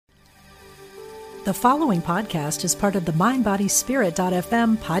The following podcast is part of the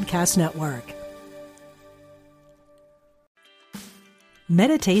MindBodySpirit.fm podcast network.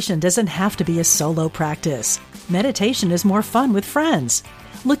 Meditation doesn't have to be a solo practice. Meditation is more fun with friends.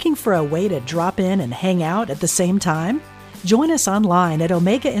 Looking for a way to drop in and hang out at the same time? Join us online at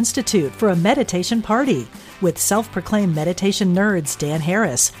Omega Institute for a meditation party with self-proclaimed meditation nerds Dan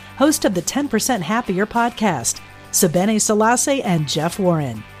Harris, host of the 10% Happier podcast, Sabene Selassie, and Jeff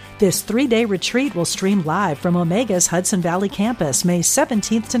Warren. This 3-day retreat will stream live from Omega's Hudson Valley campus May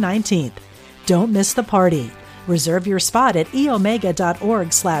 17th to 19th. Don't miss the party. Reserve your spot at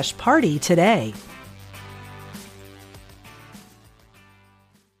eomega.org/party today.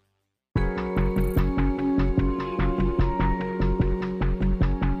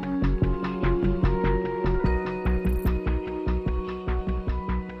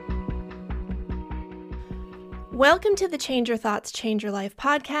 Welcome to the Change Your Thoughts, Change Your Life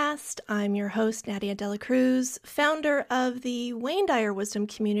podcast. I'm your host, Nadia Dela Cruz, founder of the Wayne Dyer Wisdom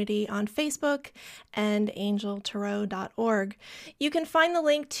Community on Facebook and angeltarot.org. You can find the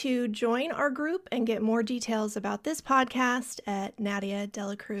link to join our group and get more details about this podcast at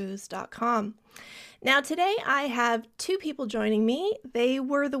nadiadelacruz.com. Now, today I have two people joining me. They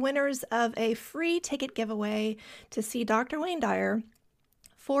were the winners of a free ticket giveaway to see Dr. Wayne Dyer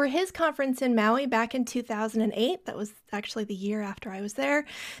for his conference in Maui back in 2008. That was actually the year after I was there.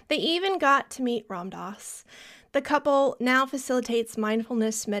 They even got to meet Ram Dass. The couple now facilitates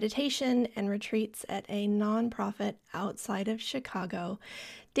mindfulness meditation and retreats at a nonprofit outside of Chicago.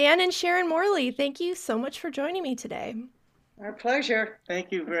 Dan and Sharon Morley, thank you so much for joining me today. Our pleasure.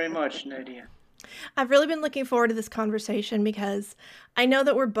 Thank you very much, Nadia. I've really been looking forward to this conversation because I know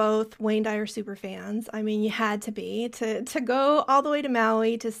that we're both Wayne Dyer super fans. I mean, you had to be to go all the way to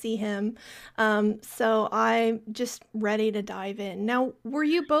Maui to see him. So I'm just ready to dive in. Now, were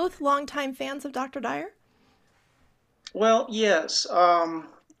you both longtime fans of Dr. Dyer? Well, yes.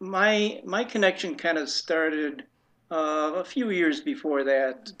 My connection kind of started a few years before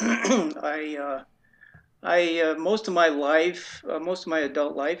that. I most of my life, most of my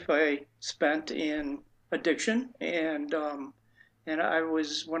adult life, I spent in addiction, and I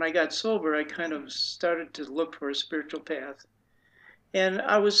was, when I got sober, I kind of started to look for a spiritual path. And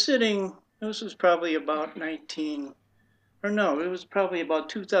I was sitting. This was probably about it was probably about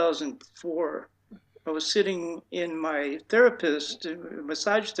 2004. I was sitting in my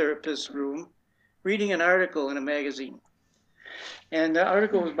massage therapist's room, reading an article in a magazine, and the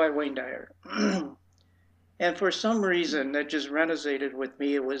article was by Wayne Dyer. And for some reason, that just resonated with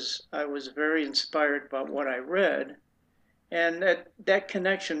me. I was very inspired by what I read, and that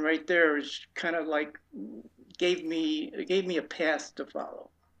connection right there is kind of like gave me a path to follow.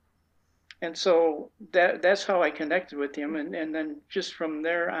 And so that's how I connected with him, and then just from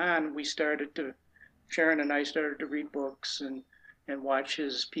there on, Sharon and I started to read books and watch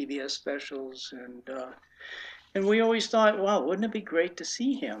his PBS specials, and we always thought, wow, wouldn't it be great to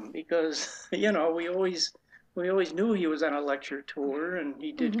see him? Because we always knew he was on a lecture tour and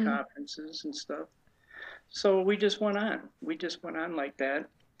he did conferences and stuff. So we just went on. We just went on like that.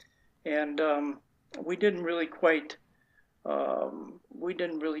 And we didn't really quite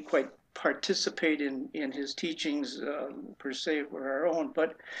participate in his teachings per se for our own.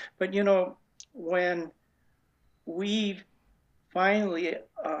 But when we finally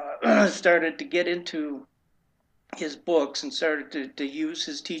started to get into his books and started to use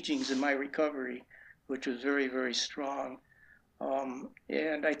his teachings in my recovery, which was very, very strong.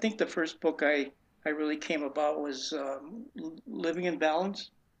 And I think the first book I really came about was Living in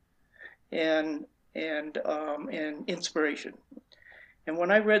Balance and Inspiration. And when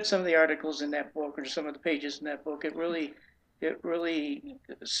I read some of the articles in that book or some of the pages in that book, it really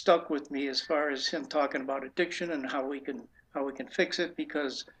stuck with me as far as him talking about addiction and how we can fix it,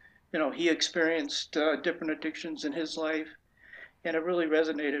 because he experienced different addictions in his life. And it really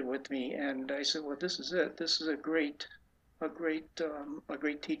resonated with me, and I said, "Well, this is it. This is a great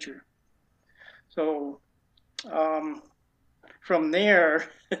teacher." So, from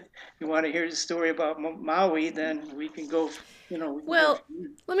there, you want to hear the story about Maui? Then we can go. Well,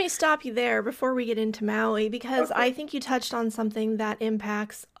 let me stop you there before we get into Maui, because okay. I think you touched on something that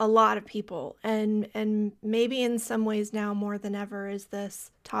impacts a lot of people, and maybe in some ways now more than ever is this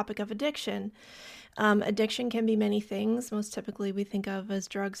topic of addiction. Addiction can be many things. Most typically we think of as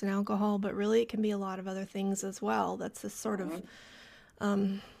drugs and alcohol, but really it can be a lot of other things as well. That's this sort of,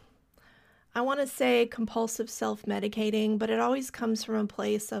 I want to say compulsive self-medicating, but it always comes from a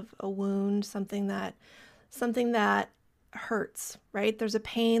place of a wound, something that hurts, right? There's a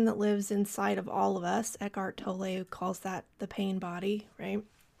pain that lives inside of all of us. Eckhart Tolle calls that the pain body, right?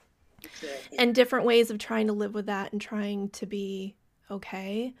 Exactly. And different ways of trying to live with that and trying to be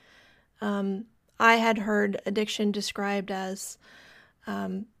okay. I had heard addiction described as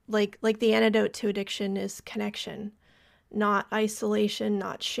like the antidote to addiction is connection, not isolation,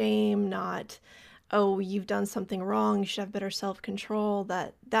 not shame, not oh you've done something wrong, you should have better self-control.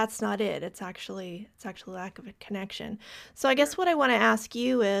 That's not it. It's actually lack of a connection. So I guess what I want to ask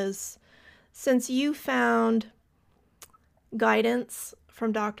you is, since you found guidance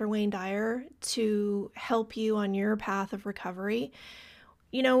from Dr. Wayne Dyer to help you on your path of recovery,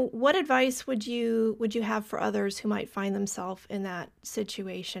 what advice would you have for others who might find themselves in that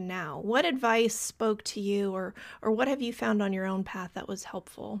situation now? What advice spoke to you, or what have you found on your own path that was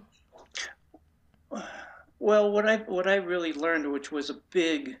helpful? Well, what I really learned, which was a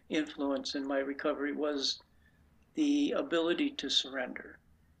big influence in my recovery, was the ability to surrender.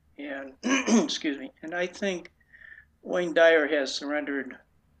 And excuse me. And I think Wayne Dyer has surrendered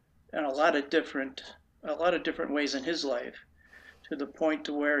in a lot of different ways in his life, to the point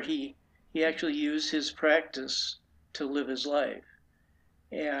to where he actually used his practice to live his life.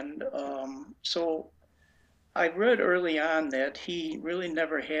 And so I read early on that he really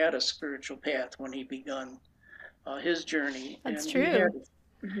never had a spiritual path when he begun his journey, That's and true.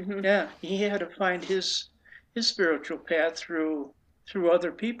 he had to find his spiritual path through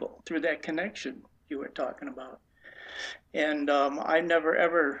other people, through that connection you were talking about. And I never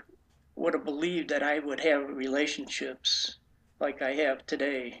ever would have believed that I would have relationships like I have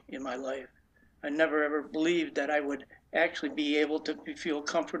today in my life. I never ever believed that I would actually be able to feel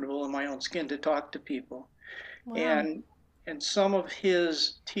comfortable in my own skin to talk to people. Wow. And some of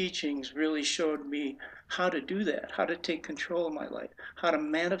his teachings really showed me how to do that, how to take control of my life, how to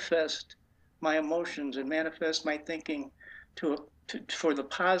manifest my emotions and manifest my thinking for the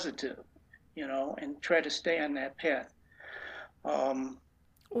positive, and try to stay on that path. Um,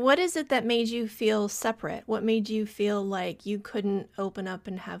 What is it that made you feel separate? What made you feel like you couldn't open up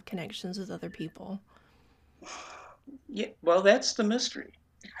and have connections with other people? yeah, well, that's the mystery,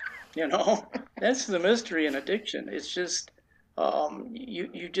 you know, that's the mystery in addiction. It's just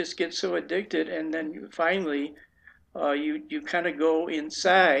you just get so addicted, and then you finally you kind of go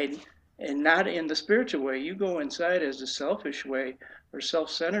inside, and not in the spiritual way. You go inside as a selfish way or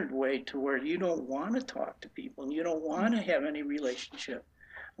self-centered way, to where you don't want to talk to people and you don't want to have any relationship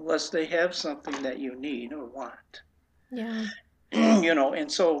unless they have something that you need or want. Yeah.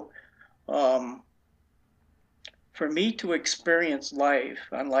 And so um, for me to experience life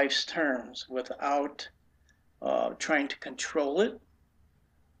on life's terms without trying to control it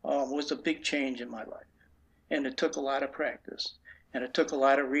was a big change in my life. And it took a lot of practice. And it took a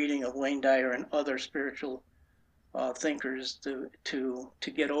lot of reading of Wayne Dyer and other spiritual thinkers to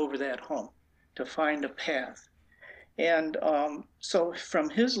get over that hump, to find a path. And so from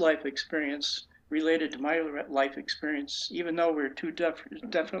his life experience related to my life experience, even though we're two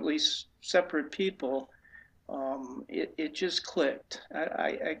definitely separate people, it just clicked.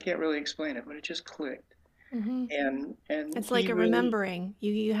 I can't really explain it, but it just clicked. Hmm. And It's like he a really, remembering.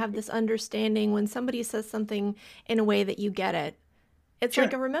 You have this understanding when somebody says something in a way that you get it. It's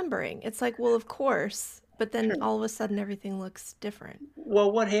like sure, a remembering. It's like, well, of course, but then sure. all of a sudden everything looks different.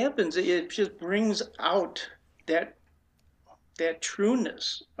 Well, what happens? It just brings out that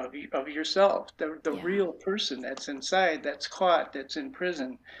trueness of yourself, the Yeah. real person that's inside, that's caught, that's in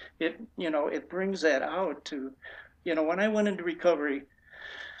prison. It brings that out to, when I went into recovery,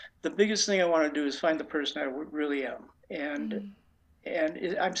 the biggest thing I want to do is find the person I really am. Mm.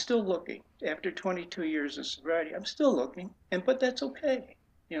 I'm still looking after 22 years of sobriety. I'm still looking, but that's okay.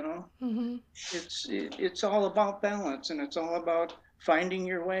 You know, Hmm. it's all about balance, and it's all about finding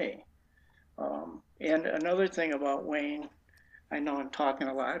your way. And another thing about Wayne, I know I'm talking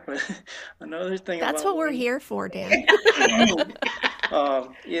a lot, but another thing That's about what we're Wayne here for, Dan.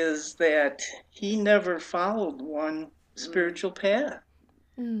 is that he never followed one spiritual path.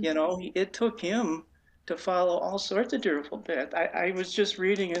 Mm. It took him to follow all sorts of different paths. I was just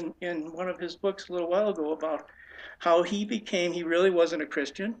reading in one of his books a little while ago about how he really wasn't a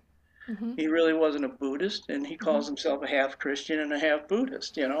Christian. Hmm. He really wasn't a Buddhist, and he Hmm. calls himself a half Christian and a half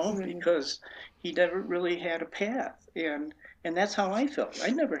Buddhist, because he never really had a path. And that's how I felt. I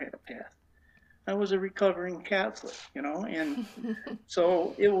never had a path. I was a recovering Catholic, and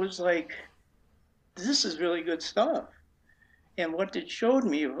so it was like, this is really good stuff. And what it showed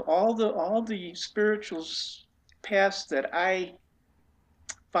me, of all the spiritual paths that I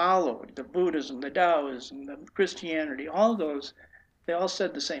followed, the Buddhism, the Taoism, the Christianity, all those, they all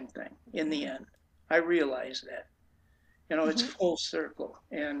said the same thing in the end. I realized that. It's Hmm. full circle.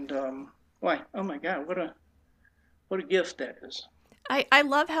 And why? Oh my God, what a gift that is. I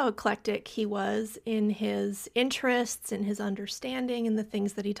love how eclectic he was in his interests and his understanding and the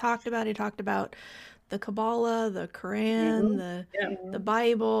things that he talked about. He talked about the Kabbalah, the Quran, the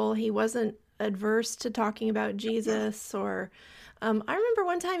Bible. He wasn't adverse to talking about Jesus or I remember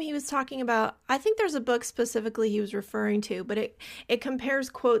one time he was talking about, I think there's a book specifically he was referring to, but it compares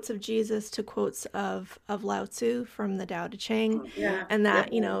quotes of Jesus to quotes of Lao Tzu from the Tao Te Ching. And that,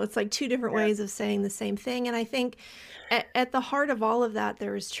 it's like two different ways of saying the same thing. And I think at the heart of all of that,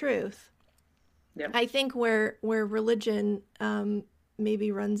 there is truth. I think where religion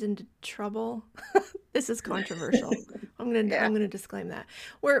maybe runs into trouble. This is controversial. I'm gonna disclaim that.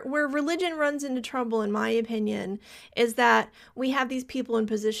 Where religion runs into trouble, in my opinion, is that we have these people in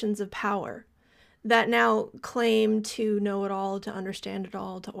positions of power that now claim to know it all, to understand it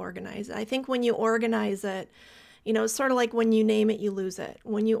all, to organize it. I think when you organize it, it's sort of like when you name it, you lose it.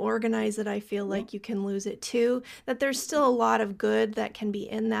 When you organize it, I feel like you can lose it too. That there's still a lot of good that can be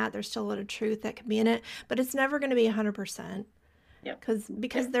in that. There's still a lot of truth that can be in it, but it's never going to be 100%.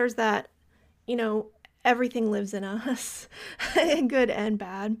 Because there's that, everything lives in us, good and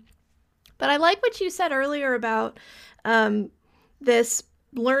bad. But I like what you said earlier about this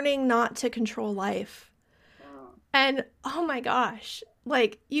learning not to control life. And oh my gosh,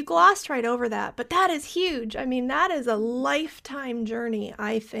 like you glossed right over that, but that is huge. I mean, that is a lifetime journey,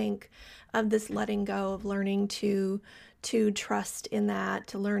 I think, of this letting go, of learning to trust in that,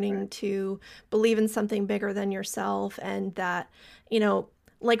 to learning to believe in something bigger than yourself. And that,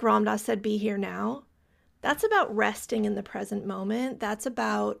 like Ram Dass said, be here now. That's about resting in the present moment. That's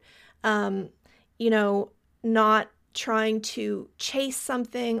about, not trying to chase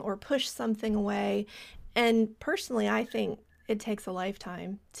something or push something away. And personally, I think it takes a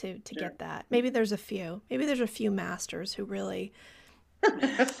lifetime to get that. Maybe there's a few masters who really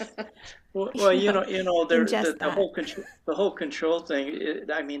Well, the whole control thing.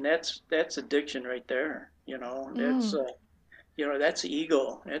 I mean, that's addiction right there. That's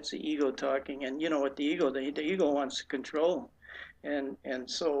ego. That's the ego talking. And what the ego wants to control, and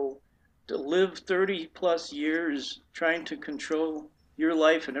so to live 30 plus years trying to control your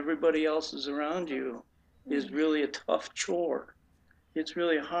life and everybody else's around you is really a tough chore. It's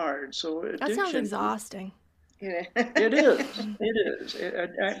really hard. So addiction, that sounds exhausting. It is.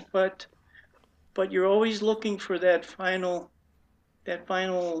 But you're always looking for that final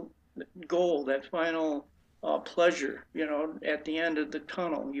goal, that final pleasure. At the end of the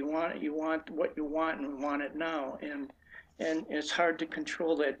tunnel, you want what you want and want it now, and it's hard to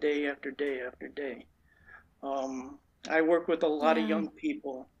control that day after day after day. I work with a lot of young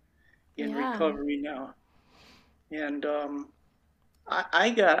people in recovery now, and I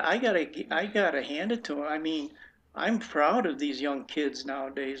gotta hand it to them. I mean, I'm proud of these young kids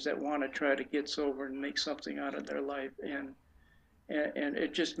nowadays that want to try to get sober and make something out of their life, and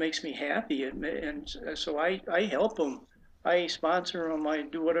it just makes me happy. And so I help them, I sponsor them, I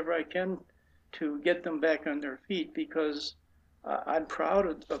do whatever I can to get them back on their feet because I'm proud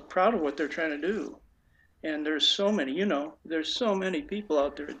of what they're trying to do. And there's so many people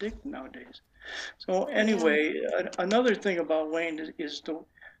out there addicted nowadays. So anyway, another thing about Wayne is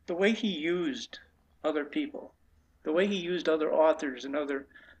the way he used other people, the way he used other authors and other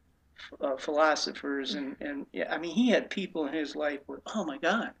philosophers, and I mean, he had people in his life where, oh my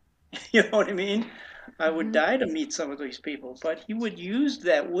God, you know what I mean? I would die to meet some of these people, but he would use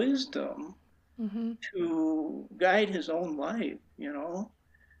that wisdom to guide his own life,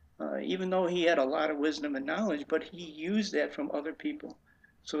 even though he had a lot of wisdom and knowledge, but he used that from other people.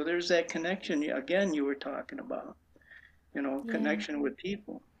 So there's that connection again you were talking about, connection with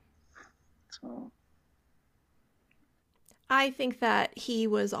people. So I think that he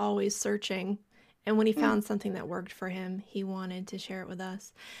was always searching, and when he found something that worked for him, he wanted to share it with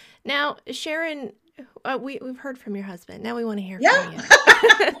us. Now, Sharon, we've heard from your husband. Now we want to hear from you.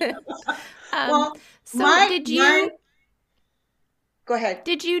 Well, go ahead.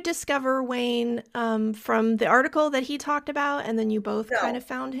 Did you discover Wayne from the article that he talked about, and then you both kind of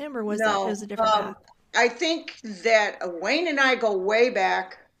found him, or was a different path? I think that Wayne and I go way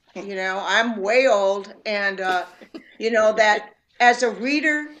back. I'm way old, and that as a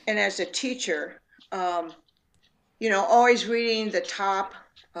reader and as a teacher, always reading the top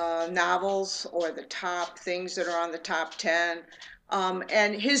novels or the top things that are on the top 10.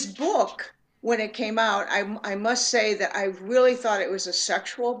 And his book, when it came out, I must say that I really thought it was a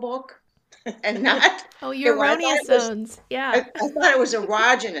sexual book and not. Oh, your erroneous zones. Yeah. I thought it was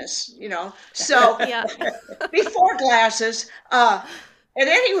erogenous, So before glasses, at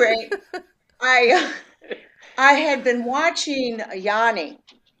any rate, I had been watching Yanni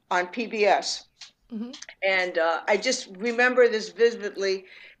on PBS, Mm-hmm. And I just remember this vividly,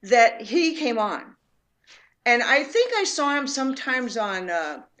 that he came on. And I think I saw him sometimes on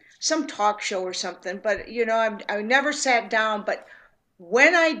some talk show or something, but I never sat down. But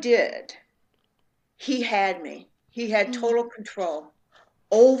when I did, he had me. He had total control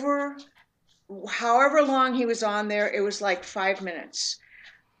over however long he was on there. It was like 5 minutes.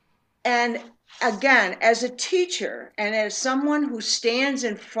 And again, as a teacher and as someone who stands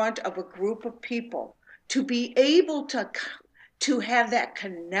in front of a group of people, to be able to have that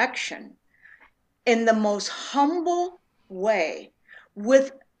connection in the most humble way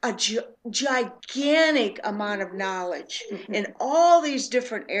with a gigantic amount of knowledge in all these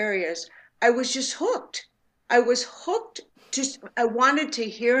different areas, I was just hooked. I was hooked. Just I wanted to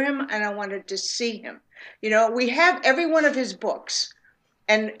hear him and I wanted to see him. We have every one of his books.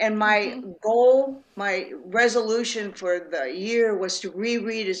 And my goal, my resolution for the year was to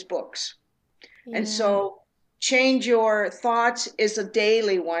reread his books. Yeah. And so change your thoughts is a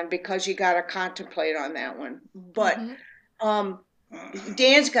daily one, because you got to contemplate on that one. But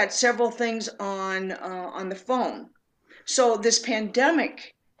Dan's got several things on the phone. So this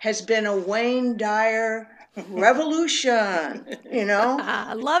pandemic has been a Wayne Dyer revolution,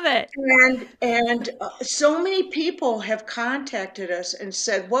 I love it. And so many people have contacted us and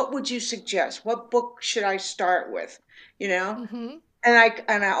said, "What would you suggest? What book should I start with?" Mm-hmm.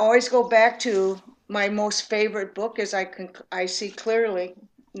 And I always go back to my most favorite book is I See Clearly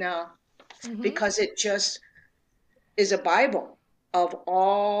Now, Mm-hmm. because it just is a Bible of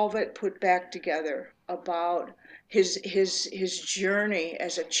all of it put back together about his journey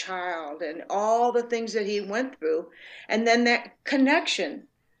as a child and all the things that he went through, and then that connection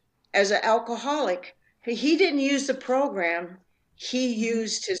as an alcoholic. He didn't use the program, he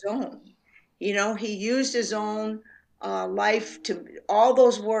used his own. He used his own life to all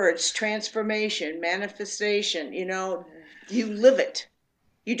those words: transformation, manifestation. You live it,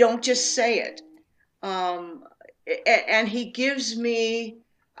 you don't just say it. um, and he gives me,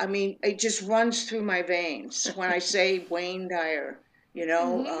 I mean, it just runs through my veins when I say Wayne Dyer.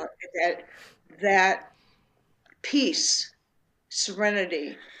 Mm-hmm. That peace,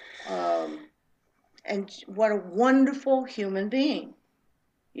 serenity, um, and what a wonderful human being.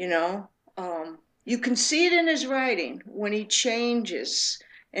 you know you can see it in his writing when he changes,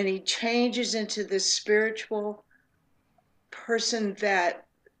 and he changes into this spiritual person, that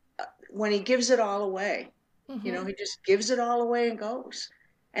when he gives it all away, Mm-hmm. he just gives it all away and goes.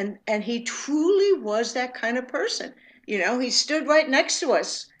 And he truly was that kind of person. He stood right next to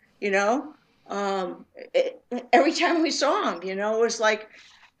us. you know um every time we saw him, it was like,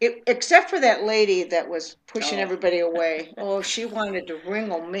 except for that lady that was pushing Oh, everybody away. Oh, she wanted to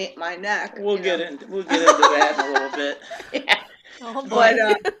wrinkle my neck. we'll get into that in a little bit. Yeah. Oh But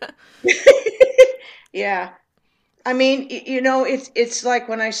boy. yeah, I mean, it's like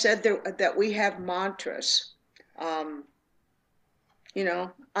when I said that we have mantras. Um,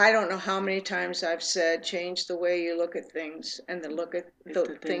 I don't know how many times I've said, change the way you look at things, and look at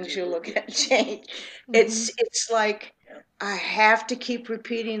the things you look at change. Mm-hmm. It's like I have to keep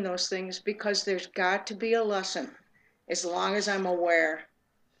repeating those things, because there's got to be a lesson as long as I'm aware.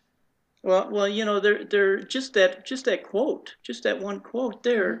 Well, they're just that quote, just that one quote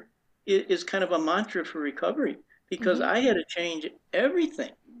there is kind of a mantra for recovery, because Mm-hmm. I had to change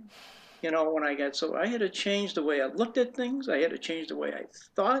everything. When I got sober, I had to change the way I looked at things. I had to change the way I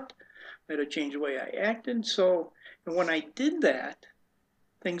thought. I had to change the way I acted. So, and when I did that,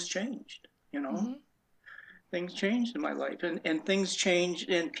 things changed. Mm-hmm. Things changed in my life, and things changed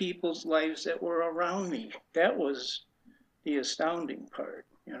in people's lives that were around me. That was the astounding part.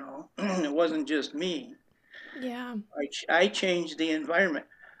 It wasn't just me. Yeah. I changed the environment.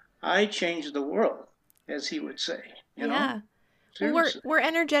 I changed the world, as he would say. Yeah. Well, we're Seriously. we're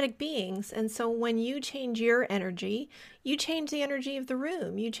energetic beings, and so when you change your energy, you change the energy of the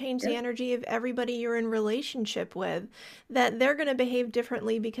room. You change the Yeah, energy of everybody you're in relationship with, that they're going to behave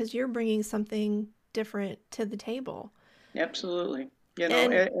differently because you're bringing something different to the table. absolutely.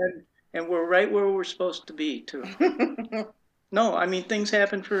 And And we're right where we're supposed to be too. No, I mean things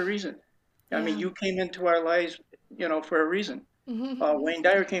happen for a reason. I mean yeah. you came into our lives, for a reason. Hmm. Wayne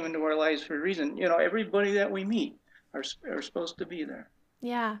Dyer came into our lives for a reason. Everybody that we meet are supposed to be there.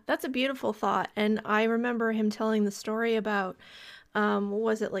 Yeah, that's a beautiful thought. And I remember him telling the story about,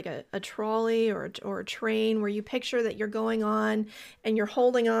 was it like a trolley or a train, where you picture that you're going on and you're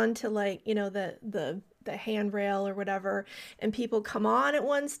holding on to, like, the the handrail or whatever, and people come on at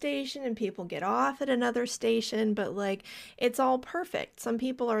one station and people get off at another station, but like it's all perfect. Some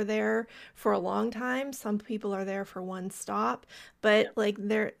people are there for a long time, some people are there for one stop, but like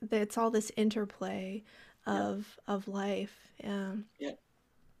it's all this interplay of life. Yeah. Yeah.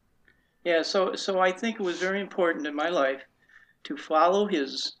 Yeah. So I think it was very important in my life to follow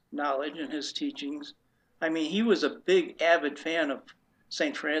his knowledge and his teachings. I mean, he was a big, avid fan of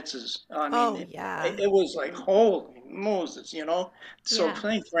St. Francis. I mean, Oh yeah. it was like, holy Moses, So Yeah.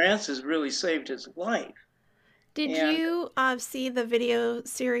 St. Francis really saved his life. Did And you see the video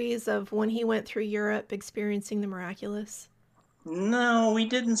series of when he went through Europe experiencing the miraculous? no, we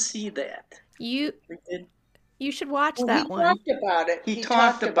didn't see that. You We did. you should watch Well, that he one. talked about it. He He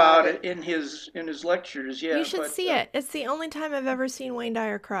talked talked about about it. it in his lectures, You yeah. should But see it. It's the only time I've ever seen Wayne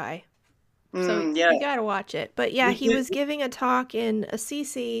Dyer cry. So yeah, you got to watch it. But yeah, we he did. was giving a talk in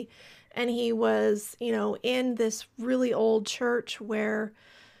Assisi, and he was, in this really old church where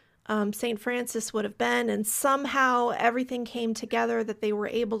St. Francis would have been, and somehow everything came together that they were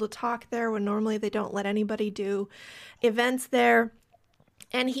able to talk there when normally they don't let anybody do events there.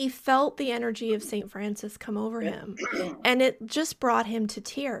 And he felt the energy of St. Francis come over him, and it just brought him to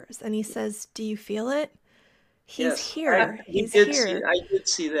tears. And he says, "Do you feel it? He's Yes, here. we He's did see. here." I did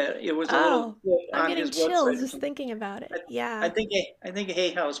see that. It was a little Oh, clip I'm on getting his chills website or just something. thinking about I, it. I Yeah, think I think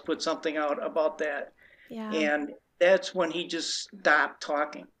Hay House put something out about that, yeah, and that's when he just stopped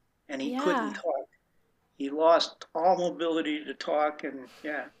talking, and he couldn't yeah. talk. He lost all mobility to talk, and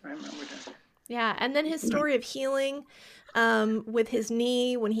yeah, I remember that. Yeah, and then his story of healing with his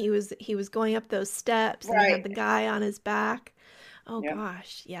knee when he was going up those steps and he had Right. the guy on his back. Oh Yeah,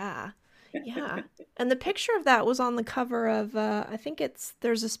 gosh, yeah. Yeah. And the picture of that was on the cover of I think it's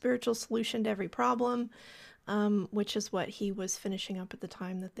There's a Spiritual Solution to Every Problem, which is what he was finishing up at the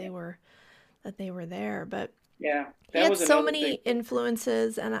time that they were there. But yeah, he that had was so another big many thing.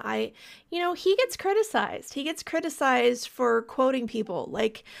 influences, and he gets criticized. He gets criticized for quoting people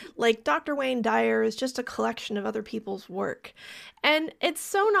like Dr. Wayne Dyer is just a collection of other people's work. And it's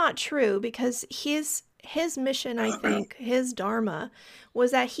so not true, because his mission, I think, his dharma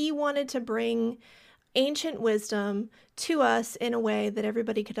was that he wanted to bring ancient wisdom to us in a way that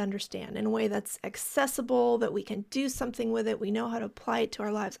everybody could understand, in a way that's accessible, that we can do something with it, we know how to apply it to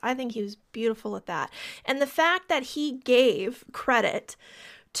our lives. I think he was beautiful at that. And the fact that he gave credit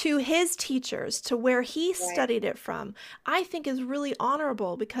to his teachers, to where he Right. studied it from, I think is really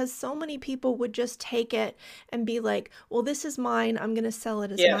honorable, because so many people would just take it and be like, well, this is mine, I'm going to sell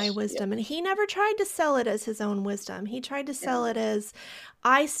it as my Yes, yeah, wisdom. And he never tried to sell it as his own wisdom. He tried to sell Yeah. it as,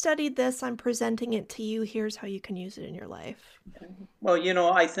 I studied this, I'm presenting it to you, here's how you can use it in your life. well,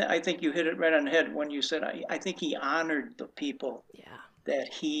 I think you hit it right on the head when you said I think he honored the people Yeah. that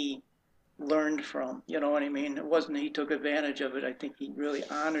he learned from. You know what I mean? It wasn't he took advantage of it. I think he really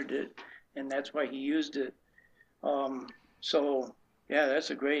honored it, and that's why he used it. So yeah, that's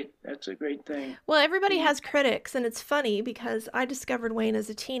a great thing. Well, everybody has critics, and it's funny because I discovered Wayne as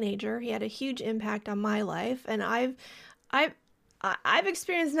a teenager. He had a huge impact on my life, and I've I've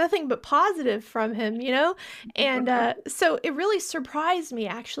experienced nothing but positive from him. And so it really surprised me,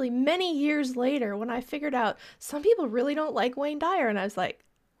 actually, many years later, when I figured out some people really don't like Wayne Dyer, and I was like,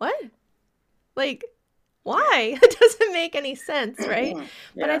 what? Like, why? It doesn't make any sense, right?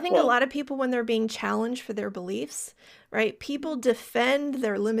 But I Yeah, think a well, lot of people, when they're being challenged for their beliefs, right, people defend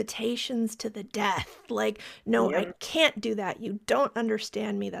their limitations to the death. Like, no, I yeah, can't do that. You don't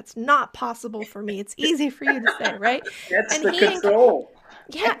understand me. That's not possible for me. It's easy for you to say, right? that's And the control.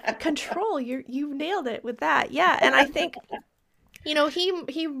 yeah, control. You nailed it with that. Yeah, and I think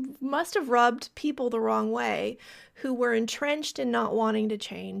he must have rubbed people the wrong way who were entrenched in not wanting to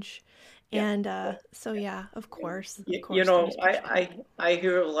change. Yeah. And so yeah, of course, You know, there's pushback. I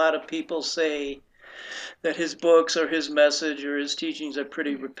hear a lot of people say that his books or his message or his teachings are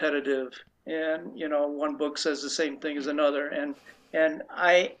pretty repetitive, and one book says the same thing as another, and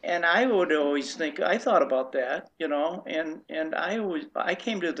I would always think I thought about that, and I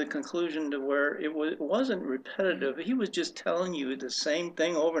came to the conclusion to where it wasn't repetitive. He was just telling you the same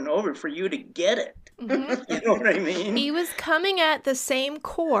thing over and over for you to get it. hmm You know what I mean? He was coming at the same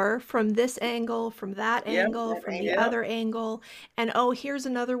core from this angle, from that Yeah, angle, That from the yeah, angle. other angle, and oh, here's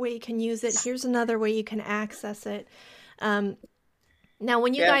another way you can use it. Here's another way you can access it. Um, Now,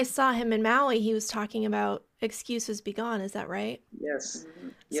 when you yeah. guys saw him in Maui, he was talking about excuses be gone. Is that right? Yes,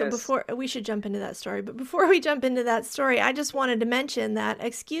 So yes. before we should jump into that story, but before we jump into that story, I just wanted to mention that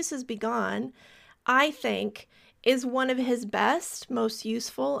Excuses Be Gone, I think, is one of his best, most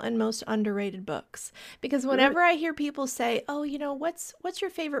useful, and most underrated books. Because Really? whenever I hear people say, "Oh, what's your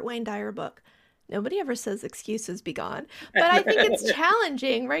favorite Wayne Dyer book?" Nobody ever says excuses be gone. But I think it's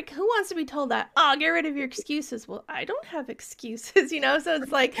challenging, right? Who wants to be told that, oh, get rid of your excuses? Well, I don't have excuses, So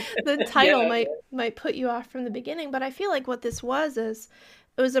it's like the title might put you off from the beginning. But I feel like what this was is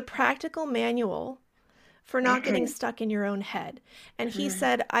it was a practical manual for not getting stuck in your own head. And he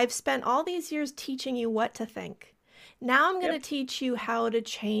said, I've spent all these years teaching you what to think. Now I'm going to teach you how to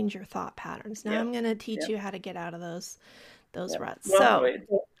change your thought patterns. Now I'm going to teach you how to get out of those ruts. Well,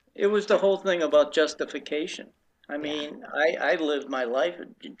 it was the whole thing about justification. I mean, I lived my life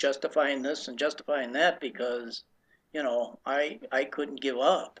justifying this and justifying that because, I couldn't give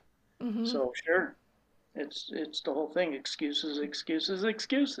up. So sure, it's the whole thing. Excuses, excuses,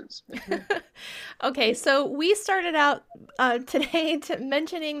 excuses. Okay, so we started out today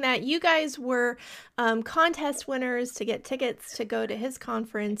mentioning that you guys were contest winners to get tickets to go to his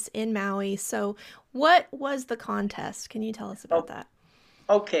conference in Maui. So what was the contest? Can you tell us about that?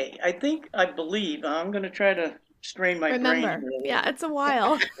 Okay, I believe, I'm going to try to strain my brain. Remember, yeah, it's a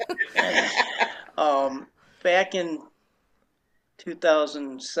while. Back in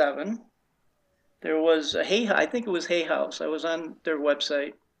 2007, there was I think it was Hay House. I was on their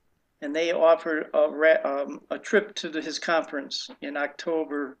website, and they offered a trip to his conference in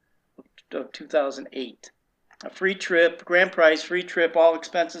October of 2008. A free trip, grand prize, free trip, all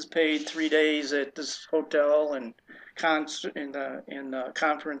expenses paid, 3 days at this hotel and conference,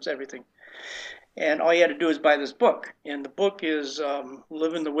 everything. And all you had to do is buy this book. And the book is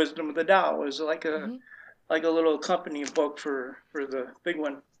Living the Wisdom of the Tao. It was like a little company book for the big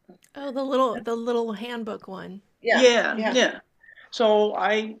one. Oh, the little handbook one. Yeah. So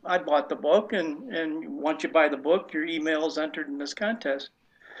I bought the book, and once you buy the book, your email is entered in this contest.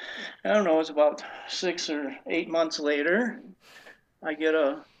 I don't know, it's about 6 or 8 months later, I get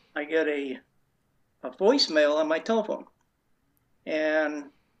a voicemail on my telephone, and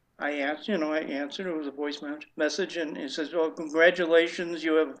I answered. It was a voice message, and it says, "Well, congratulations,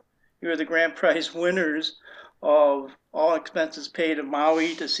 you're the grand prize winners of all expenses paid to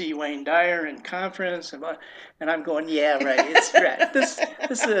Maui to see Wayne Dyer in conference." And I'm going, "Yeah, right. It's right. This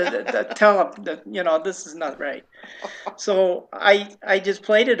is tell them that this is not right." So I just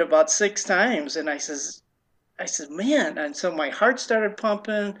played it about 6 times, and I said, "Man!" And so my heart started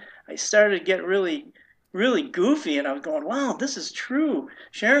pumping. I started to get really, really goofy, and I was going, "Wow, this is true."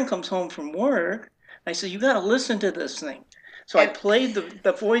 Sharon comes home from work. I said, "You got to listen to this thing." So I played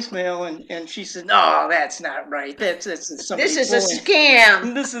the voicemail, and she said, "No, that's not right. This is a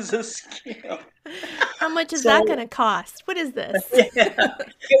scam. This is a scam." How much is that going to cost? What is this?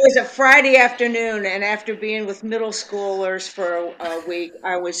 It was a Friday afternoon, and after being with middle schoolers for a week,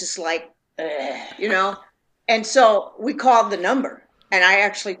 I was just like, And so we called the number, and I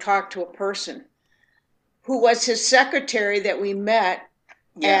actually talked to a person who was his secretary that we met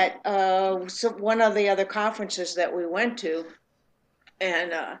at one of the other conferences that we went to.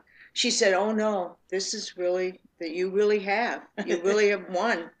 And she said, "Oh no, this is really that you really have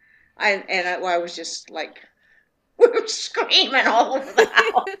won." I was just like, we were screaming all over the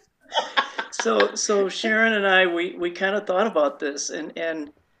house. So Sharon and I, we kind of thought about this,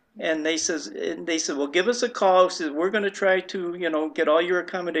 and they said, "Well, give us a call." She said, "We're going to try to get all your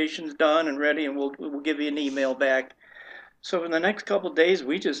accommodations done and ready, and we'll give you an email back." So in the next couple of days,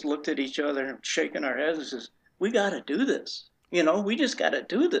 we just looked at each other and shaking our heads and says, "We got to do this. We just got to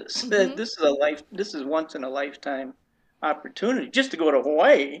do this. This is once in a lifetime opportunity just to go to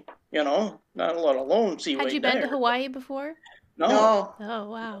Hawaii. Not let alone see." Had you been to Hawaii before? No. Oh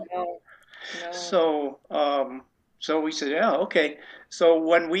wow. No. So we said, "Yeah, okay." So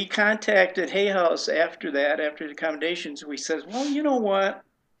when we contacted Hay House after the accommodations, we said, "Well, you know what?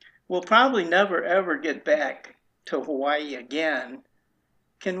 We'll probably never ever get back to Hawaii again.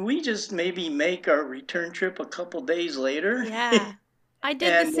 Can we just maybe make our return trip a couple days later?" Yeah, I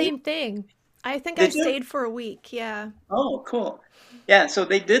did the same thing. I think I stayed for a week. Yeah. Oh, cool. Yeah, so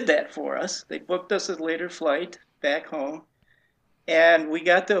they did that for us. They booked us a later flight back home, and we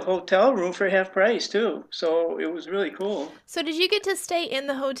got the hotel room for half price too. So it was really cool. So did you get to stay in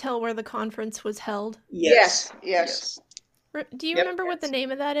the hotel where the conference was held? Yes. Do you remember what the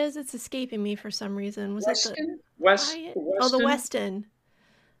name of that is? It's escaping me for some reason. Was Weston? it The the Weston.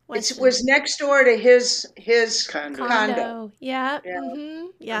 It was next door to his condo. Yeah. Mm-hmm.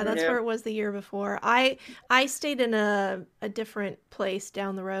 Yeah, that's where it was the year before. I stayed in a different place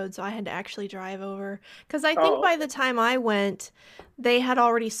down the road, so I had to actually drive over. Because I think by the time I went, they had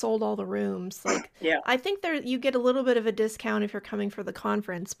already sold all the rooms. I think you get a little bit of a discount if you're coming for the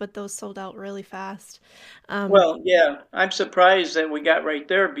conference, but those sold out really fast. Well, yeah, I'm surprised that we got right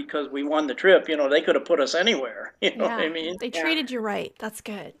there because we won the trip. They could have put us anywhere. You know what I mean? They treated you right. That's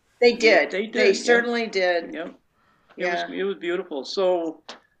good. They did. They did. They Yeah. certainly did. Yep. Yeah. It was beautiful. So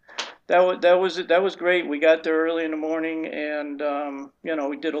that was great. We got there early in the morning, and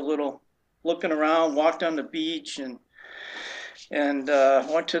we did a little looking around, walked on the beach, and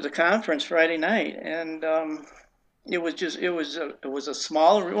went to the conference Friday night. And it was a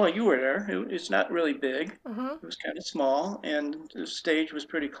smaller. Well, you were there. It's not really big. Uh-huh. It was kind of small, and the stage was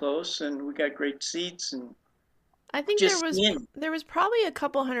pretty close, and we got great seats and I think just seeing. there was probably a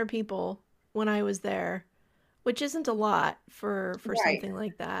couple hundred people when I was there, which isn't a lot for Right. something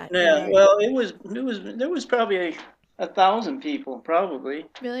like that. Yeah, Yeah. well, there was probably 1,000 people probably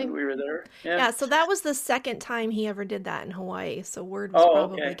Really? when we were there. Yeah. Yeah, so that was the second time he ever did that in Hawaii. So word was Oh,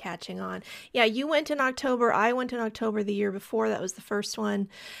 probably okay. catching on. Yeah, you went in October. I went in October the year before. That was the first one.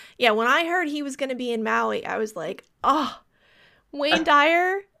 Yeah, when I heard he was going to be in Maui, I was like, oh, Wayne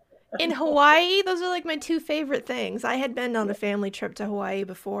Dyer in Hawaii. Those are like my two favorite things. I had been on a family trip to Hawaii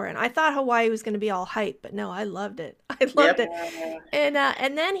before, and I thought Hawaii was going to be all hype, but no, I loved it. I loved Yep. it.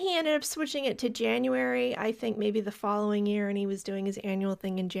 And then he ended up switching it to January, I think maybe the following year, and he was doing his annual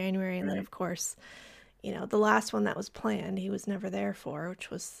thing in January. And then, Right. of course, the last one that was planned, he was never there for, which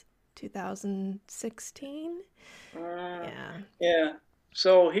was 2016. Yeah. Yeah.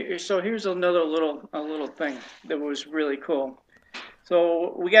 So here's another a little thing that was really cool.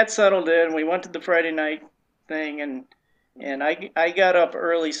 So we got settled in. We went to the Friday night thing, and I got up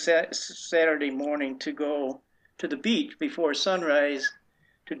early Saturday morning to go to the beach before sunrise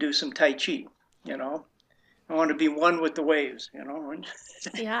to do some Tai Chi. You know, I want to be one with the waves.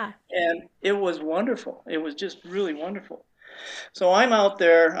 Yeah. And it was wonderful. It was just really wonderful. So I'm out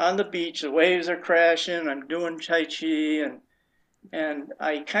there on the beach. The waves are crashing. I'm doing Tai Chi, and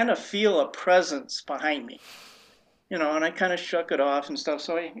I kind of feel a presence behind me. And I kind of shook it off and stuff.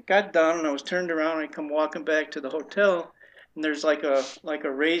 So I got done and I was turned around and I come walking back to the hotel, and there's like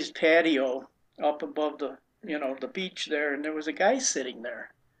a raised patio up above the beach there, and there was a guy sitting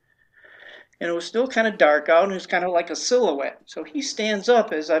there. And it was still kind of dark out, and it was kind of like a silhouette. So he stands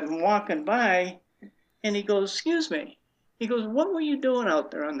up as I'm walking by, and he goes, "Excuse me." He goes, "What were you doing out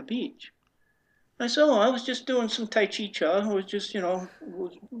there on the beach?" I said, "Oh, I was just doing some Tai Chi Cha. I was just,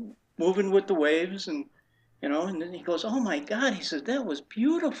 was moving with the waves and then he goes, "Oh my God." He says, "That was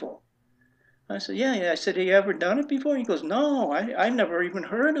beautiful." I said, "Yeah, yeah." I said, "Have you ever done it before?" He goes, "No, I never even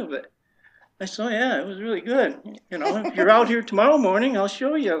heard of it." I said, "Oh, yeah, it was really good. If you're out here tomorrow morning, I'll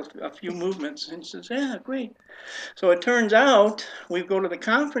show you a few movements." And he says, "Yeah, great." So it turns out we go to the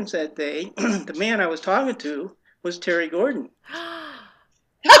conference that day. The man I was talking to was Terry Gordon. Oh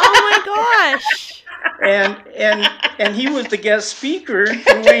my gosh. And he was the guest speaker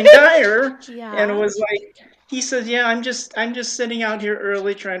for Wayne Dyer, and it Yeah. was like he says, "Yeah, I'm just sitting out here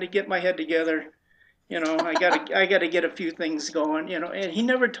early trying to get my head together. I gotta get a few things going. And he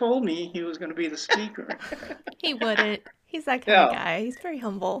never told me he was going to be the speaker. He wouldn't. He's that kind of Yeah. guy. He's very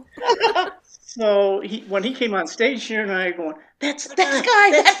humble. So when he came on stage, Sharon and I are going, "That's the That's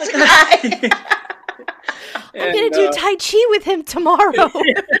guy. guy. That's the guy. I'm going to do Tai Chi with him tomorrow.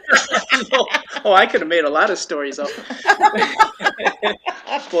 Oh, I could have made a lot of stories up.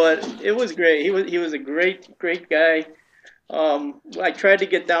 But it was great. He was a great guy. I tried to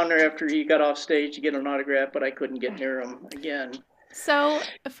get down there after he got off stage to get an autograph, but I couldn't get near him again. So,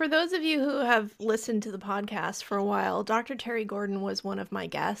 for those of you who have listened to the podcast for a while, Dr. Terry Gordon was one of my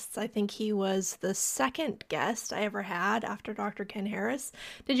guests. I think he was the second guest I ever had after Dr. Ken Harris.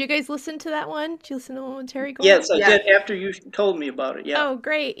 Did you guys listen to that one? Did you listen to the one with Terry Gordon? Yes, I did after you told me about it. Yeah. Oh,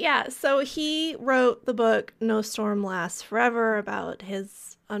 great. Yeah. So he wrote the book No Storm Lasts Forever about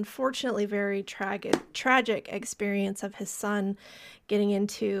his unfortunately very tragic experience of his son getting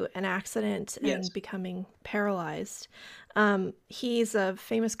into an accident and Yes. becoming paralyzed. He's a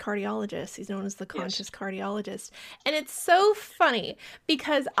famous cardiologist. He's known as the conscious cardiologist. And it's so funny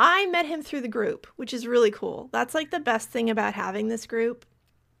because I met him through the group, which is really cool. That's like the best thing about having this group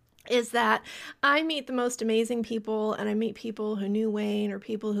is that I meet the most amazing people, and I meet people who knew Wayne or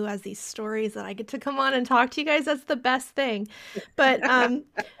people who has these stories that I get to come on and talk to you guys. That's the best thing. But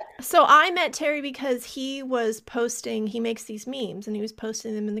so I met Terry because he makes these memes and he was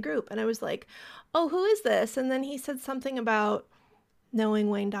posting them in the group. And I was like, "Oh, who is this?" And then he said something about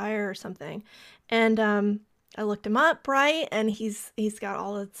knowing Wayne Dyer or something. And I looked him up, right? And he's got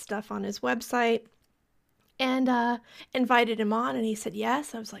all the stuff on his website. And invited him on, and he said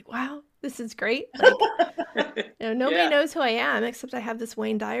yes. I was like, wow, This is great. Like, nobody Yeah. knows who I am except I have this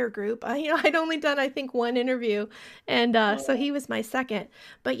Wayne Dyer group. I'd only done, I think, one interview, and so he was my second.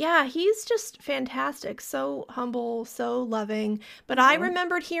 But yeah, he's just fantastic. So humble, so loving. But I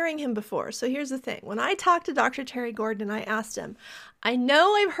remembered hearing him before. So here's the thing. When I talked to Dr. Terry Gordon, I asked him, I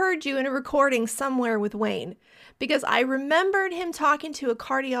know I've heard you in a recording somewhere with Wayne, because I remembered him talking to a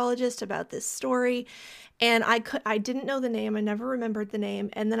cardiologist about this story. And I didn't know the name. I never remembered the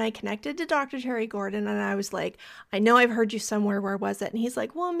name. And then I connected to Dr. Terry Gordon, and I was like, I know I've heard you somewhere. Where was it? And he's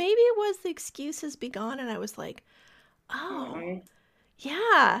like, well, maybe it was The Excuses Be Gone. And I was like, oh,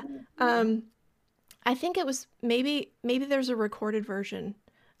 yeah. I think it was maybe there's a recorded version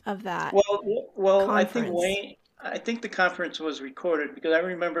of that. Well, conference. I think the conference was recorded, because I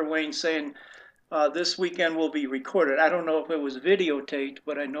remember Wayne saying, this weekend will be recorded. I don't know if it was videotaped,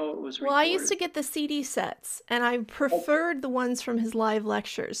 but I know it was Well, I used recorded. to get the CD sets, and I preferred the ones from his live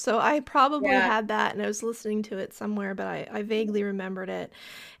lectures. So I probably Yeah. had that, and I was listening to it somewhere, but I vaguely remembered it.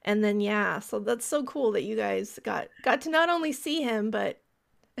 And then, yeah, so that's so cool that you guys got to not only see him, but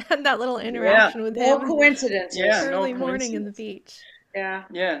had that little Yeah, interaction with No him yeah, coincidences. no early morning in the coincidence. beach. Yeah.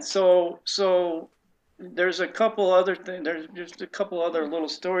 Yeah, so there's a couple other things. There's just a couple other little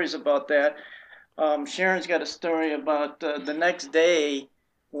stories about that. Sharon's got a story about the next day,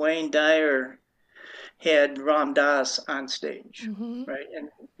 Wayne Dyer had Ram Dass on stage, Hmm. right?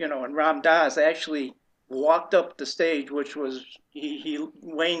 And Ram Dass actually walked up the stage, which was he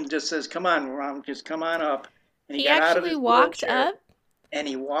Wayne just says, "Come on, Ram, just come on up," and he He got out of actually his walked wheelchair up. and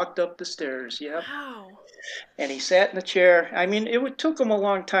he walked up the stairs. Yep, Wow. and he sat in the chair. I mean, took him a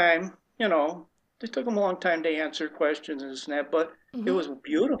long time, it took him a long time to answer questions and that, but it Hmm. was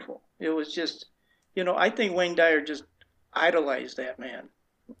beautiful. It was just, I think Wayne Dyer just idolized that man.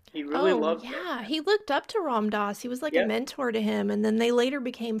 He really Oh, loved that yeah. man. He looked up to Ram Dass. He was like a Yep, mentor to him, and then they later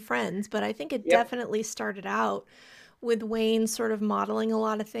became friends. But I think it yep, definitely started out with Wayne sort of modeling a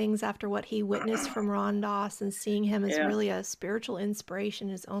lot of things after what he witnessed from Ram Dass and seeing him as yeah, really a spiritual inspiration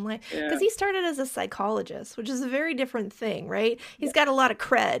in his own life. Because yeah, he started as a psychologist, which is a very different thing, right? He's got a lot of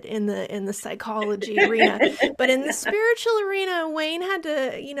cred in the psychology arena, but in the spiritual arena, Wayne had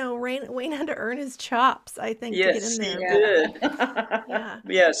to, Wayne had to earn his chops, I think, to get in yes, there. he But Yeah. did. yeah.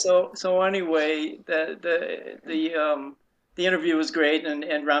 Yeah, so anyway, the interview was great,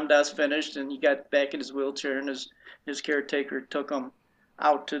 and Ram Dass finished, and he got back in his wheelchair, and his caretaker took him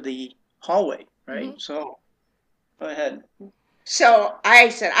out to the hallway, right? Hmm. So go ahead. So I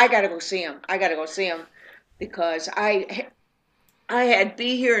said, I got to go see him. I got to go see him because I had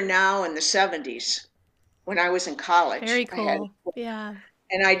Be Here Now in the 70s when I was in college. Very cool. Yeah.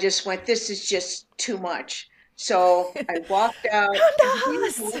 And I just went, this is just too much. So I walked out. And he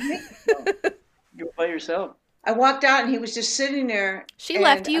didn't Roundhouse. believe me. So You're by yourself. I walked out and he was just sitting there. She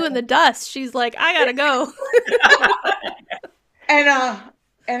left And you in the dust. She's like, I gotta go. and uh,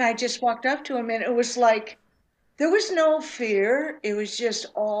 and I just walked up to him, and it was like there was no fear. It was just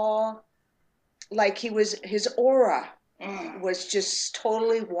all like his aura was just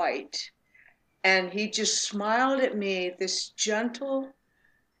totally white, and he just smiled at me, this gentle,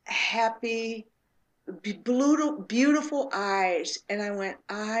 happy, beautiful eyes, and I went,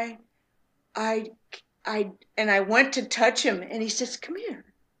 I, and I went to touch him, and he says, "Come here,"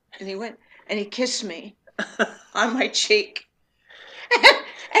 and he went and he kissed me on my cheek,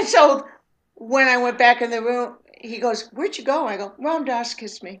 and so when I went back in the room, he goes, "Where'd you go?" I go, "Ram Dass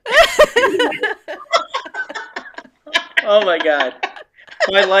kissed me." Oh my God,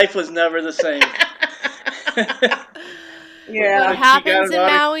 my life was never the same. What Yeah. But she got happens an in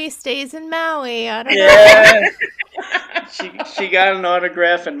autograph. Maui stays in Maui. I don't know. Yeah, she got an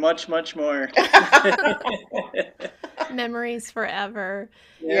autograph and much, much more. Memories forever.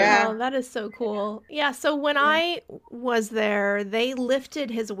 Yeah. Yeah. Oh, that is so cool. Yeah, so when I was there, they lifted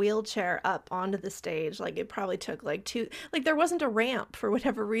his wheelchair up onto the stage. Like it probably took like two, like there wasn't a ramp for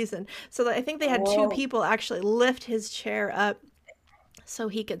whatever reason. So I think they had two Oh, people actually lift his chair up so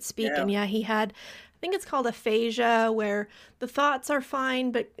he could speak. Yeah. And yeah, he had, I think it's called aphasia, where the thoughts are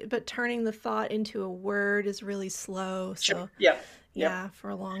fine, but turning the thought into a word is really slow. Sure. So Yep. Yep. yeah, for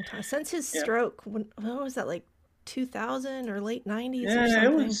a long time. Since his Yep. stroke, when was that, like 2000 or late 90s or Yeah,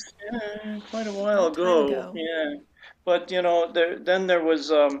 it something? was quite a while Long time ago. ago. Yeah. But there was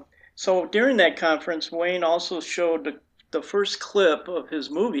so during that conference, Wayne also showed the first clip of his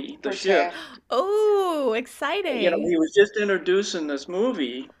movie, The first Shift. half. Oh, exciting. He was just introducing this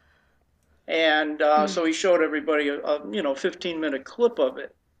movie, and Hmm. so he showed everybody a 15-minute clip of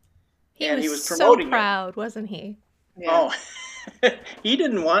it, He and was he was so promoting it. proud, wasn't he? Yeah. Oh, he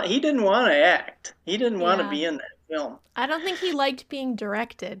didn't want to act. He didn't want to Yeah. be in that film. I don't think he liked being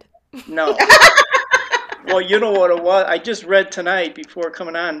directed. No. Well, you know what it was? I just read tonight before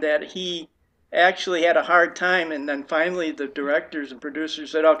coming on that he actually had a hard time, and then finally the directors and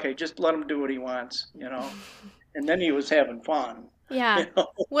producers said, "Okay, just let him do what he wants," And then he was having fun. Yeah. You know?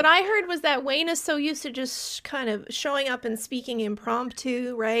 What I heard was that Wayne is so used to just kind of showing up and speaking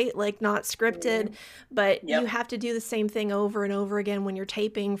impromptu, right? Like not scripted, but you Yep. have to do the same thing over and over again when you're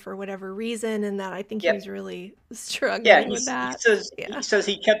taping for whatever reason, and that I think he Yep. was really Yeah, struggling he, with he that. says Yeah. he says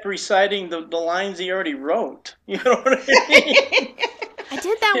he kept reciting the lines he already wrote. You know what I mean? I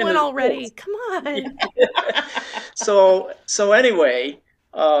did that In one his already. books. Come on. So anyway,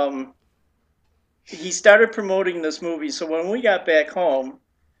 he started promoting this movie. So when we got back home,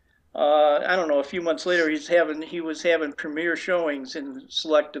 I don't know, a few months later, he was having premiere showings in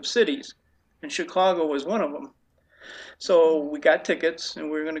selective cities, and Chicago was one of them. So we got tickets, and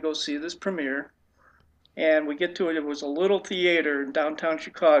we were going to go see this premiere. And we get to it. It was a little theater in downtown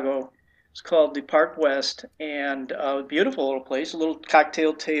Chicago. It's called the Park West, and a beautiful little place. Little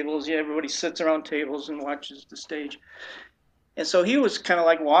cocktail tables. Yeah, everybody sits around tables and watches the stage. And so he was kind of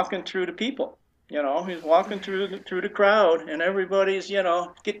like walking through the people. He's walking through the crowd, and everybody's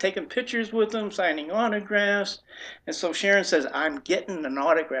taking pictures with him, signing autographs. And so Sharon says, "I'm getting an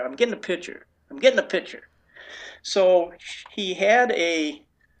autograph. I'm getting a picture. I'm getting a picture." So he had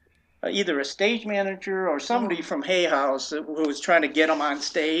either a stage manager or somebody from Hay House who was trying to get him on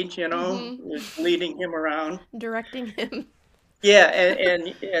stage, was leading him around. Directing him. Yeah,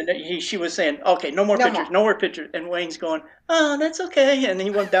 and she was saying, "Okay, no more No pictures, more. no more pictures." And Wayne's going, "Oh, that's okay." And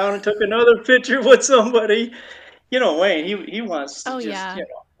he went down and took another picture with somebody. Wayne, he wants to Oh, just, yeah.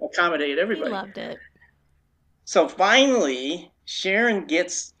 accommodate He everybody. loved it. So finally, Sharon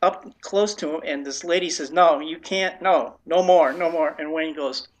gets up close to him, and this lady says, "No, you can't. No, no more, no more." And Wayne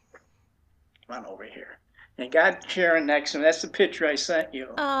goes, "Come on over here." And got Sharon next to him. That's the picture I sent you.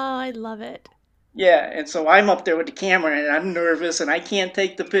 Oh, I love it. Yeah, and so I'm up there with the camera, and I'm nervous, and I can't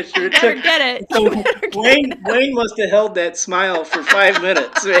take the picture. You better get it. So You better get Wayne it. Wayne must have held that smile for 5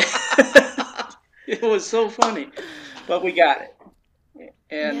 minutes. It was so funny, but we got it,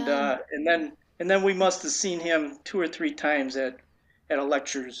 Yeah. and then we must have seen him 2 or 3 times at a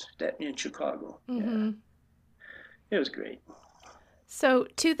lectures in Chicago. Yeah, it was great. So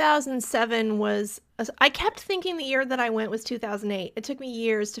 2007 was, I kept thinking the year that I went was 2008. It took me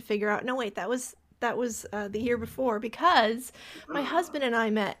years to figure out, no, wait, that was the year before, because my husband and I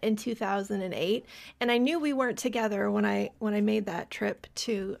met in 2008, and I knew we weren't together when I made that trip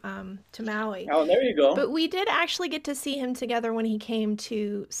to Maui. Oh, there you go. But we did actually get to see him together when he came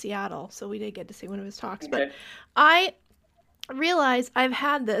to Seattle, so we did get to see one of his talks. Okay. But I realize I've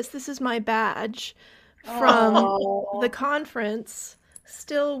had this. This is my badge from the conference,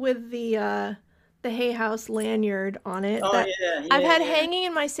 still with the Hay House lanyard on it. Oh, that yeah, I've had yeah. hanging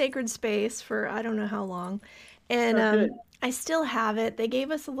in my sacred space for I don't know how long, and good. I still have it. They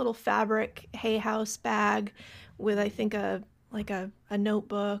gave us a little fabric Hay House bag with, I think, a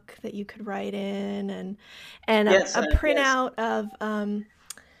notebook that you could write in, and Yes, a yes. printout of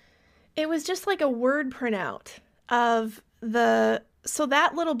it was just like a word printout of so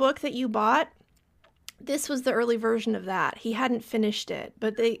that little book that you bought. This was the early version of that. He hadn't finished it,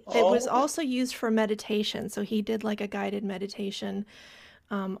 but it was also used for meditation. So he did like a guided meditation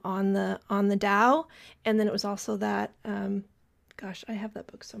on the Tao, and then it was also that. Gosh, I have that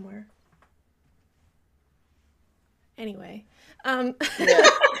book somewhere. Anyway, but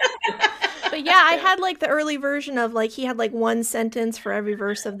yeah, I had like the early version of like he had like one sentence for every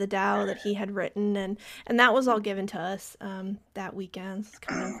verse of the Tao that he had written, and that was all given to us that weekend. It's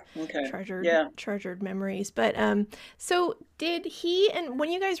kind of treasured memories. But so did he, and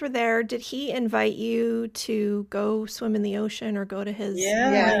when you guys were there, did he invite you to go swim in the ocean or go to his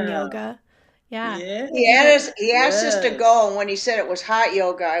morning yoga? Yeah. He asked us to go, and when he said it was hot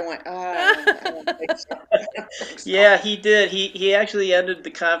yoga, I went, I don't think so. Yeah, he did. He actually ended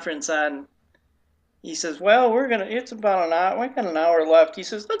the conference on. He says, "Well, it's about an hour. We got an hour left." He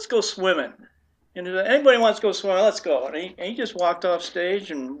says, "Let's go swimming." And he said, "Anybody wants to go swimming? Let's go." And he just walked off stage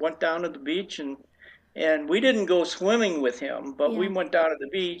and went down to the beach, and we didn't go swimming with him, but we went down to the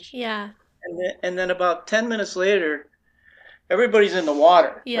beach. Yeah. And then about 10 minutes later, everybody's in the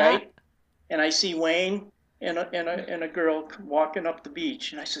water, Yeah. right? And I see Wayne and a girl walking up the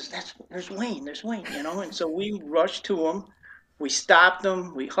beach, and I says, "There's Wayne, And so we rushed to him, we stopped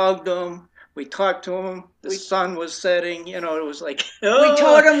him, we hugged him, we talked to him. The sun was setting, it was like we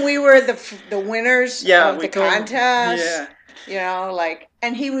told him we were the winners of the contest.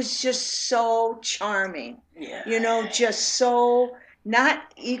 And he was just so charming. Yeah. Just so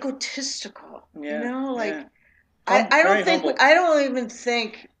not egotistical. Yeah. I don't Very think humble. I don't even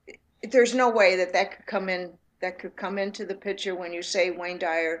think there's no way that could come into the picture when you say Wayne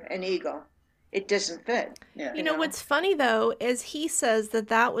Dyer and ego. It doesn't fit. Yeah. You know, what's funny though is he says that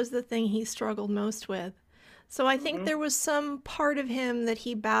that was the thing he struggled most with. So I think there was some part of him that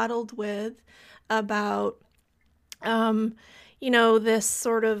he battled with about, this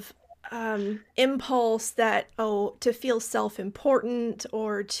sort of impulse that, to feel self-important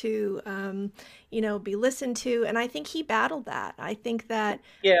or to, be listened to. And I think he battled that. I think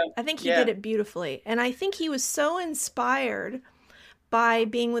he did it beautifully. And I think he was so inspired by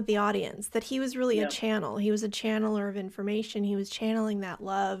being with the audience that he was really a channel. He was a channeler of information. He was channeling that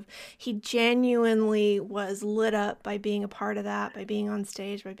love. He genuinely was lit up by being a part of that, by being on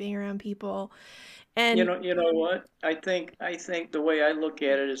stage, by being around people. And You know what? I think the way I look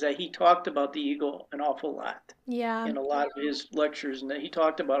at it is that he talked about the ego an awful lot yeah, in a lot of his lectures, and that he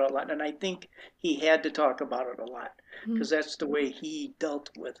talked about it a lot. And I think he had to talk about it a lot because that's the way he dealt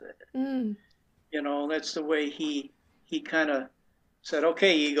with it. mm, That's the way he kind of said,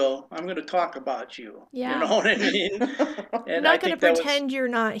 "Okay, ego, I'm going to talk about you." You yeah. know what I mean? I'm And I not going to think that was pretend you're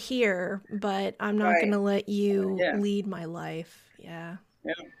not here, but I'm not going Right. to let you yeah, lead my life. Yeah.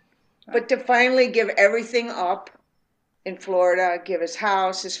 yeah, But to finally give everything up in Florida, give his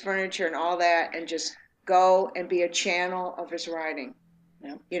house, his furniture, and all that, and just go and be a channel of his writing.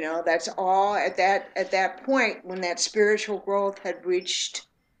 yeah, That's all at that point when that spiritual growth had reached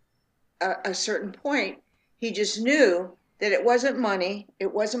a certain point. He just knew that it wasn't money,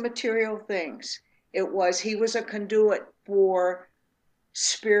 it wasn't material things. He was a conduit for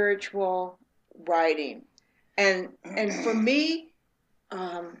spiritual writing, and for me,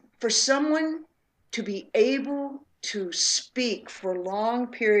 for someone to be able to speak for long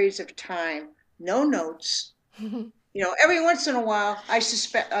periods of time, no notes. Every once in a while, I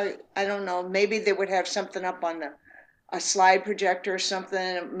suspect, I don't know, maybe they would have something up on a slide projector or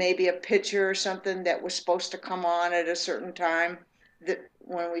something, maybe a picture or something that was supposed to come on at a certain time that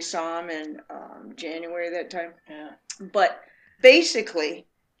when we saw him in January that time. yeah. But basically,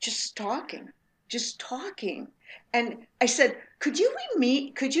 just talking, just talking. And I said, could you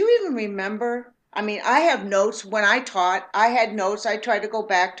even remember? I mean, I have notes. When I taught, I had notes. I tried to go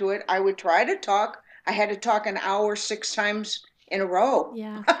back to it. I would try to talk. I had to talk an hour 6 times in a row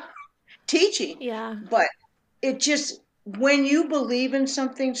Yeah. teaching. Yeah. But it just, when you believe in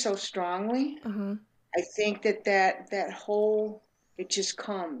something so strongly, Uh-huh. I think that whole, it just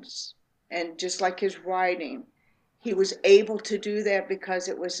comes. And just like his writing, he was able to do that because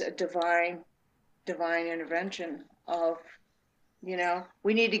it was a divine intervention of,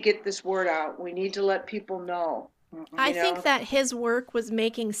 we need to get this word out. We need to let people know, I you think know. that his work was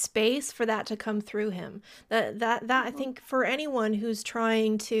making space for that to come through him. That I think for anyone who's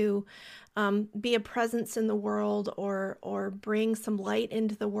trying to be a presence in the world or bring some light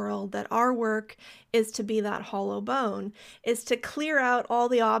into the world, that our work is to be that hollow bone, is to clear out all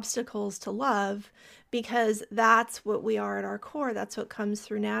the obstacles to love, because that's what we are at our core. That's what comes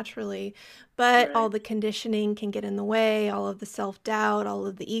through naturally. But all Right. the conditioning can get in the way, all of the self-doubt, all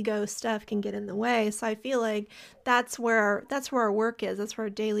of the ego stuff can get in the way. So I feel like that's where our work is. That's where our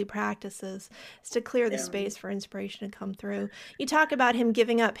daily practice is to clear the Yeah. space for inspiration to come through. You talk about him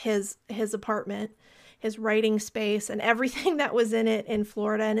giving up his apartment, his writing space, and everything that was in it in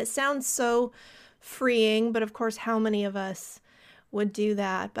Florida, and it sounds so freeing, but of course, how many of us would do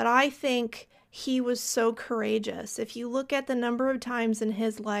that? But I think he was so courageous. If you look at the number of times in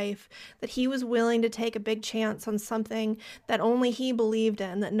his life that he was willing to take a big chance on something that only he believed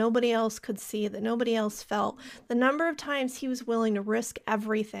in, that nobody else could see, that nobody else felt, the number of times he was willing to risk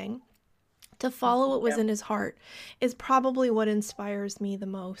everything to follow what was Yeah. in his heart is probably what inspires me the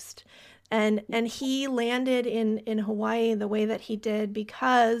most. And he landed in Hawaii the way that he did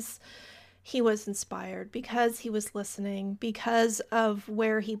because he was inspired, because he was listening, because of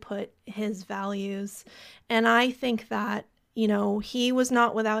where he put his values. And I think that, he was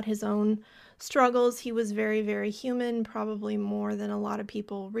not without his own struggles. He was very, very human, probably more than a lot of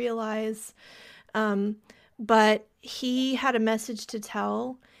people realize. But he had a message to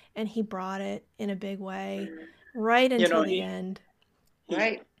tell, and he brought it in a big way right You until know, the he end. he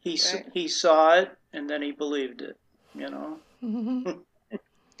Right, he right. he saw it and then he believed it. You know, that's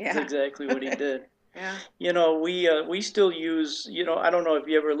Yeah, exactly what he did. yeah. We still use. I don't know if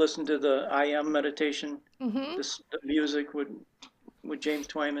you ever listened to the I Am meditation, Mm-hmm. the music with James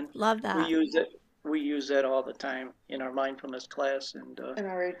Twyman. Love We that. use it. We use that all the time in our mindfulness class, and In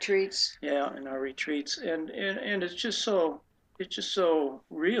our retreats. yeah, in our retreats, and it's just so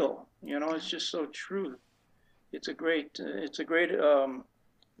real. It's just so true. It's a great.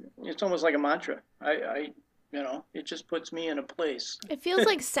 It's almost like a mantra. It just puts me in a place. It feels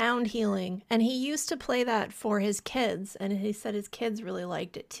like sound healing. And he used to play that for his kids. And he said his kids really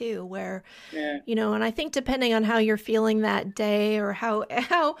liked it too, where, Yeah. and I think depending on how you're feeling that day or how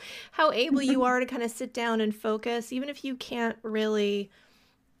able you are to kind of sit down and focus, even if you can't really,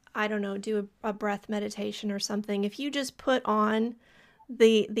 I don't know, do a breath meditation or something, if you just put on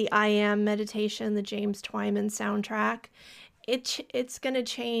the I Am meditation, the James Twyman soundtrack, it's going to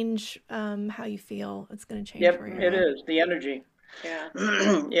change how you feel. It's going to change Yep, where you're it at. is the energy.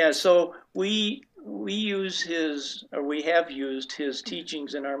 Yeah. Yeah, so we use we have used his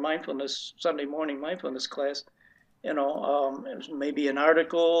teachings in our mindfulness Sunday morning mindfulness class. It was maybe an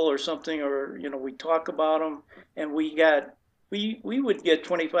article or something, or we talk about them, and we would get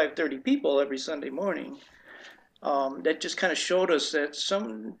 25, 30 people every Sunday morning. That just kind of showed us that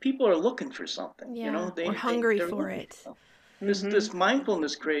some people are looking for something. Yeah, They we're hungry they're for looking it. for something. This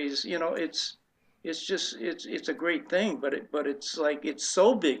mindfulness craze. It's a great thing, but it's like it's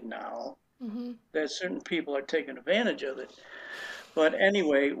so big now that certain people are taking advantage of it. But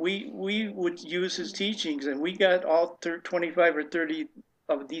anyway, we would use his teachings, and we got all 25 or 30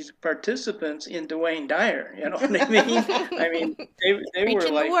 of these participants into Wayne Dyer. You know what I mean? I mean, they were Preaching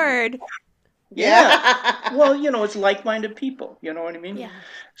the like, word. yeah. Well, it's like-minded people. You know what I mean? Yeah.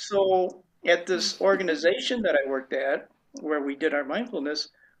 So at this organization that I worked at, where we did our mindfulness,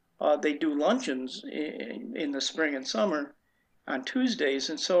 they do luncheons in the spring and summer on Tuesdays.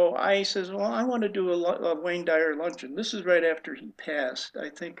 And so I says, well, I want to do a Wayne Dyer luncheon. This is right after he passed. I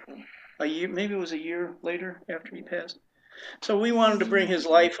think a year, maybe it was a year later after he passed. So we wanted to bring his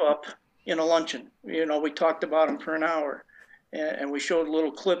life up in a luncheon. We talked about him for an hour, and we showed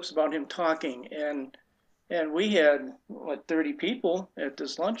little clips about him talking. And we had like 30 people at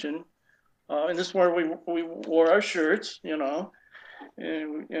this luncheon. And this is where we wore our shirts, and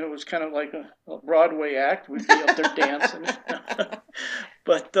it was kind of like a Broadway act. We'd be up there dancing.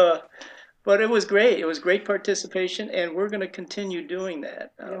 But it was great. It was great participation, and we're going to continue doing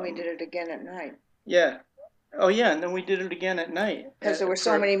that. Then we did it again at night. Yeah. Oh, yeah, and then we did it again at night. Because there were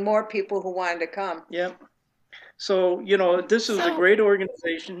so many more people who wanted to come. Yep. So, this is a great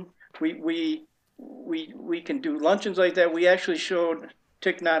organization. We can do luncheons like that. We actually showed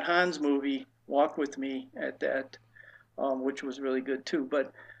Thich Nhat Hanh's movie, Walk With Me, at that, which was really good too.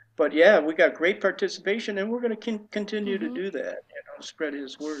 But yeah, we got great participation, and we're going to continue to do that, spread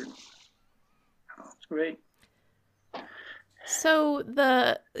his word. It's great. So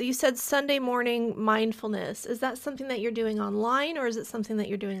you said Sunday morning mindfulness. Is that something that you're doing online, or is it something that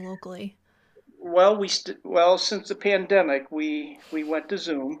you're doing locally? Well, since the pandemic, we went to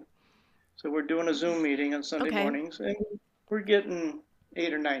Zoom. So we're doing a Zoom meeting on Sunday mornings, and we're getting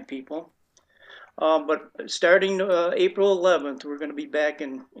 8 or 9 people. But starting April 11th, we're going to be back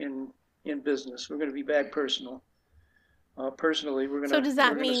in business. We're going to be back personally. We're going to. So does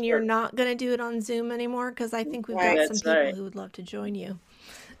that mean you're not going to do it on Zoom anymore? Because I think we've got some people who would love to join you.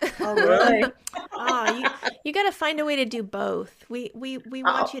 Oh, really? You got to find a way to do both. We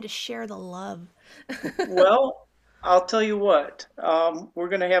want you to share the love. Well, I'll tell you what. We're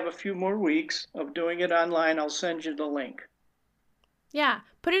going to have a few more weeks of doing it online. I'll send you the link. Yeah,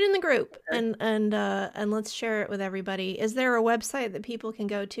 put it in the group and let's share it with everybody. Is there a website that people can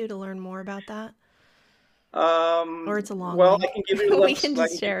go to learn more about that? Or it's a long link. I can give you we can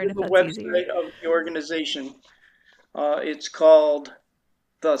just share it if the that's website easier. of the organization. It's called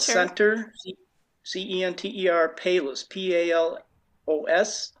the Center, CENTER Palos, PALOS.org.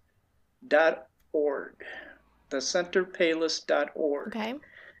 thecenterpalos.org. Okay.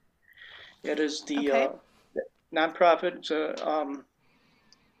 It is the nonprofit. It's a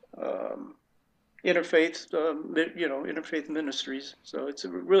interfaith, interfaith ministries. So it's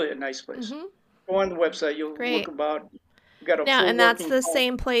really a nice place. Mm-hmm. Go on the website. You'll look about. Got a now, and that's the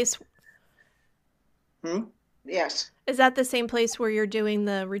same place. Yes. Is that the same place where you're doing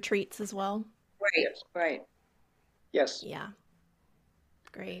the retreats as well? Right. Yes. Yeah.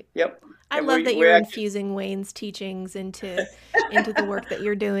 Great. Yep. I love that you're infusing Wayne's teachings into the work that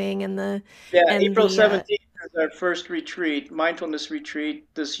you're doing and the April 17th is our first retreat, mindfulness retreat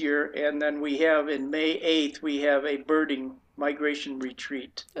this year, and then we have in May 8th we have a birding migration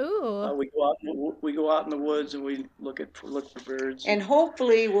retreat. Ooh. We go out in the woods and we look for birds. And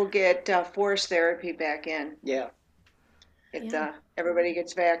hopefully we'll get forest therapy back in. Yeah. Everybody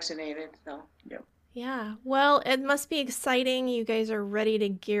gets vaccinated. So. Yep. Yeah. Well, it must be exciting. You guys are ready to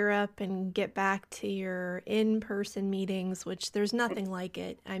gear up and get back to your in-person meetings, which there's nothing like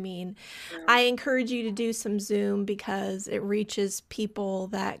it. I mean, Yeah. I encourage you to do some Zoom because it reaches people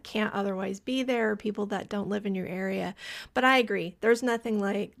that can't otherwise be there, or people that don't live in your area. But I agree. There's nothing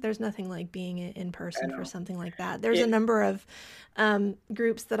like being in I person for know. something like that. There's a It, number of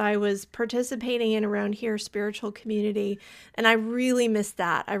groups that I was participating in around here, spiritual community, and I really miss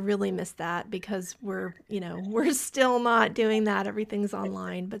that. I really miss that because we're still not doing that. Everything's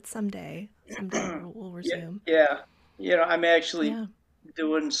online, but someday we'll yeah, resume. yeah. I'm actually Yeah.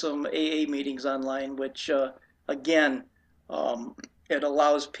 doing some AA meetings online, which again, um, it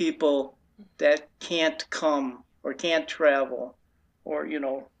allows people that can't come or can't travel, or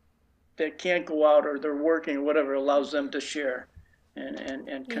that can't go out or they're working or whatever, allows them to share and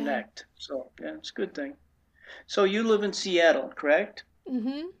Yeah. connect. So yeah, it's a good thing. So you live in Seattle, correct?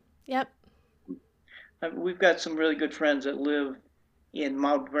 Mhm. Yep. We've got some really good friends that live in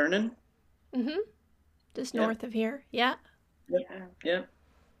Mount Vernon. Mhm. Just Yep, north of here. Yeah. yep, Yeah. yep.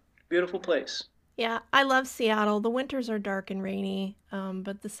 Beautiful place. Yeah, I love Seattle. The winters are dark and rainy,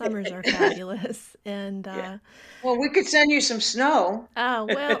 but the summers are fabulous. And Yeah. Well, we could send you some snow.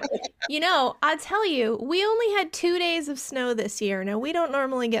 well, I tell you, we only had 2 days of snow this year. Now, we don't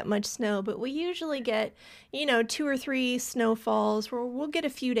normally get much snow, but we usually get, 2 or 3 snowfalls where we'll get a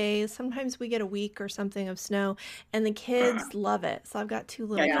few days. Sometimes we get a week or something of snow, and the kids love it. So I've got 2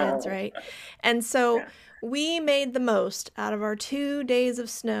 little I Yeah. kids, know. right? And so Yeah. we made the most out of our 2 days of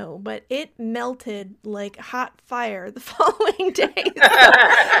snow, but it melted like hot fire the following day. So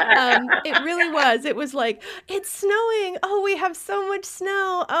it really was. It was like, it's snowing. Oh, we have so much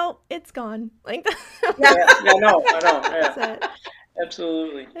snow. Oh, it's gone. Like Yeah. Yeah, yeah, I know, that's yeah, it.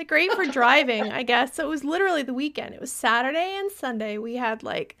 absolutely. Great for driving, I guess. So it was literally the weekend. It was Saturday and Sunday. We had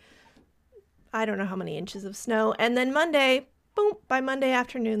like, I don't know how many inches of snow. And then Monday, boom, by Monday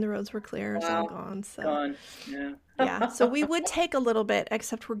afternoon, the roads were clear. It was all Wow. gone. So Gone. Yeah. yeah. So we would take a little bit,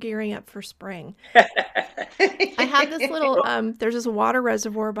 except we're gearing up for spring. I have this little, there's this water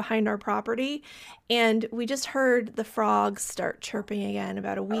reservoir behind our property, and we just heard the frogs start chirping again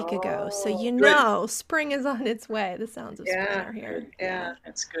about a week ago. So Oh, Good. spring is on its way. The sounds of spring yeah. are here. Good. Yeah. Yeah.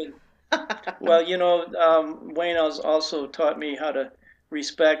 That's good. Well, Wayne has also taught me how to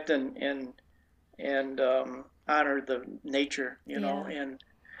respect and honor the nature, Yeah.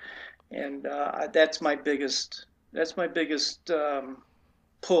 and that's my biggest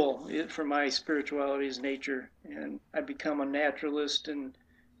pull for my spirituality is nature, and I become a naturalist, and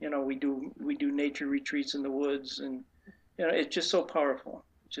we do nature retreats in the woods, and it's just so powerful.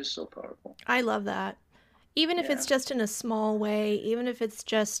 It's just so powerful. I love that. Even if Yeah. it's just in a small way, even if it's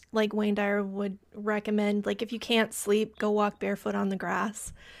just like Wayne Dyer would recommend, like if you can't sleep, go walk barefoot on the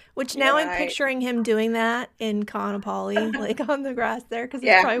grass. Which now Yeah. I'm Right. picturing him doing that in Kaanapali, like on the grass there, because it's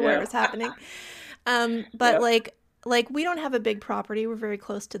Yeah. probably where it Yeah. was happening. But Yeah. like we don't have a big property. We're very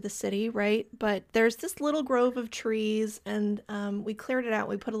close to the city, right? But there's this little grove of trees, and we cleared it out.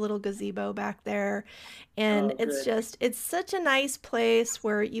 We put a little gazebo back there, and Oh, good. it's such a nice place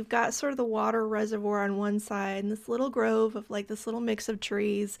where you've got sort of the water reservoir on one side and this little grove of like this little mix of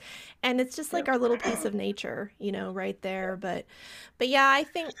trees, and it's just like Yep. our little piece of nature, right there. But yeah,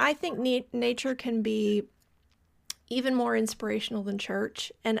 I think nature can be even more inspirational than church.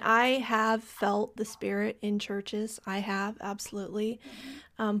 And I have felt the spirit in churches. I have absolutely,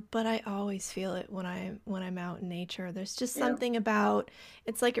 but I always feel it when I'm out in nature. There's just Yeah. something about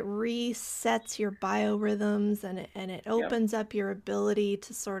it's like it resets your biorhythms, and it Yep. opens up your ability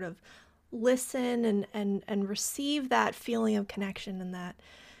to sort of listen and receive that feeling of connection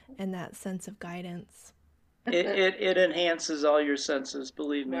and that sense of guidance. It enhances all your senses.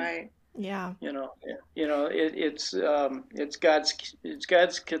 Believe me. Right. Yeah. It's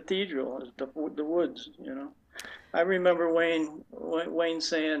God's cathedral, the woods. I remember Wayne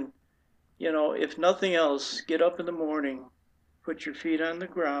saying, if nothing else, get up in the morning, put your feet on the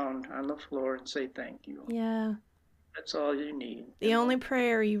ground, on the floor, and say thank you. Yeah. That's all you need. The only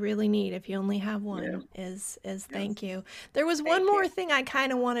prayer you really need, if you only have Yeah, one, is yeah. thank you. There was one Thank more you. thing I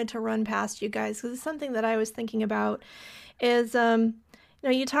kind of wanted to run past you guys because it's something that I was thinking about. Is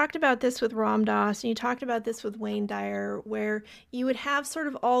you talked about this with Ram Dass and you talked about this with Wayne Dyer, where you would have sort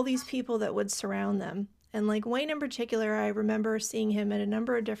of all these people that would surround them. And like Wayne in particular, I remember seeing him at a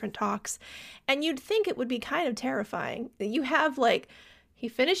number of different talks, and you'd think it would be kind of terrifying that you have like he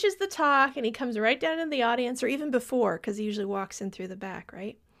finishes the talk and he comes right down in the audience, or even before, because he usually walks in through the back,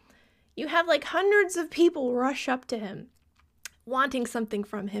 right? You have like hundreds of people rush up to him, wanting something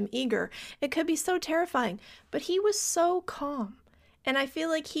from him, eager. It could be so terrifying, but he was so calm And I feel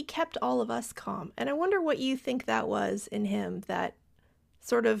like he kept all of us calm. And I wonder what you think that was in him that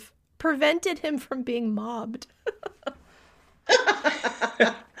sort of prevented him from being mobbed.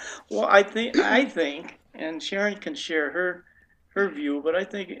 Well, I think, and Sharon can share her view, but I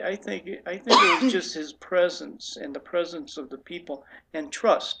think it was just his presence and the presence of the people and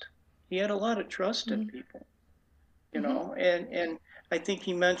trust. He had a lot of trust in people, and I think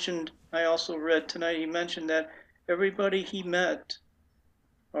he mentioned. I also read tonight. He mentioned that everybody he met,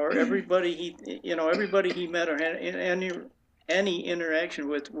 or everybody he met or had any interaction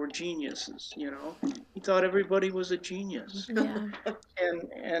with were geniuses. He thought everybody was a genius. Yeah.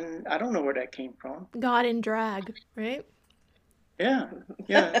 And I don't know where that came from. God in drag, right? Yeah,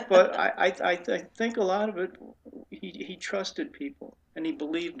 yeah. But I think a lot of it, he trusted people and he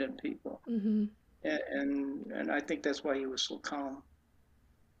believed in people, Mm-hmm. and I think that's why he was so calm.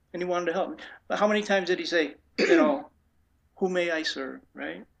 And he wanted to help me. But how many times did he say, who may I serve,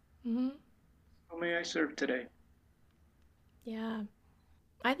 right? Mm-hmm. Who may I serve today? Yeah.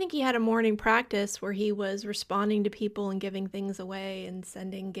 I think he had a morning practice where he was responding to people and giving things away and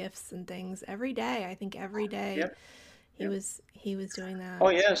sending gifts and things every day. I think every day Yep. he was doing that. Oh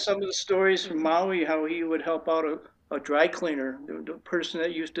yeah, some of the stories from Maui, how he would help out a dry cleaner, the person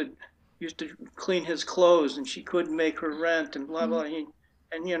that used to clean his clothes, and she couldn't make her rent, and blah blah.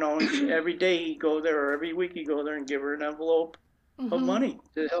 Every day he'd go there, or every week he'd go there and give her an envelope of money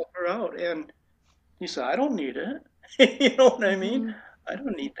to help her out. And he said, "I don't need it." You know what I mean? I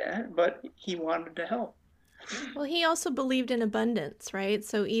don't need that, but he wanted to help. Well, he also believed in abundance, right?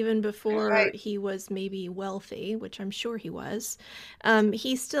 So even before Right. he was maybe wealthy, which I'm sure he was,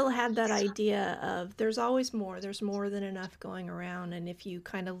 he still had that idea of there's always more. There's more than enough going around. And if you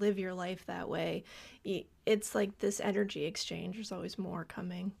kind of live your life that way, it's like this energy exchange. There's always more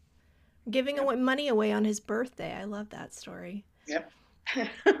coming. Giving away money away on his birthday. I love that story. Yep.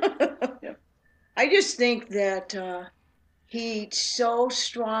 Yep. I just think that he so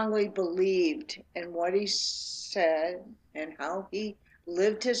strongly believed in what he said and how he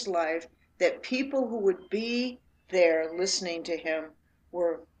lived his life that people who would be there listening to him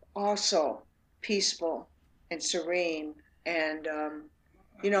were also peaceful and serene. And,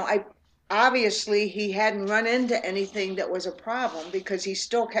 I obviously he hadn't run into anything that was a problem because he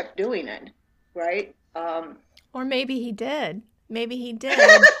still kept doing it, right? Or maybe he did. Maybe he did,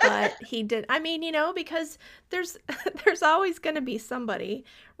 but he did. I mean, because there's there's always going to be somebody,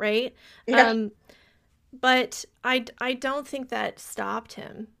 right? Yeah. But I don't think that stopped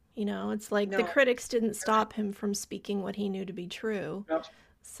him. It's like the No. critics didn't stop him from speaking what he knew to be true. Yep.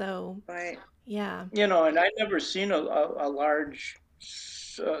 So, Right. yeah. And I never seen a large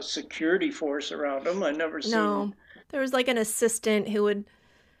security force around him. I never seen. No, there was like an assistant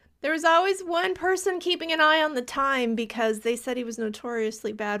there was always one person keeping an eye on the time because they said he was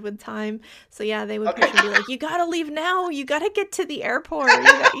notoriously bad with time. So yeah, they would push him and be like, "You gotta leave now. You gotta get to the airport."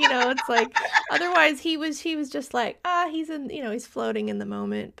 It's like otherwise he was just like he's he's floating in the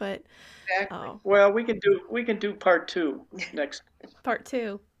moment. But Exactly. Well, we can do part 2 next. part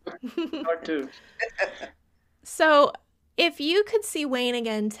 2. Part 2. So if you could see Wayne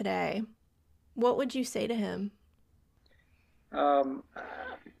again today, what would you say to him?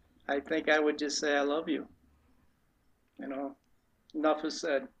 I think I would just say I love you. Enough is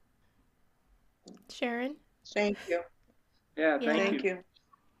said. Sharon? Thank you. Yeah, Yeah. Thank you.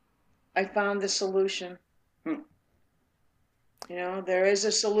 I found the solution. There is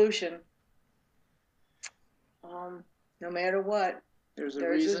a solution. No matter what. There's a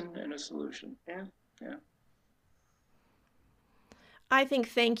There's reason and a solution. Yeah. Yeah. I think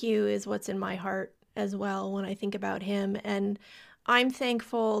thank you is what's in my heart as well when I think about him. And I'm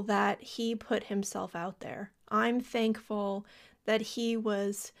thankful that he put himself out there. I'm thankful that he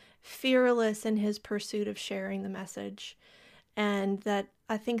was fearless in his pursuit of sharing the message. And that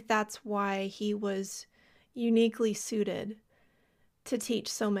I think that's why he was uniquely suited to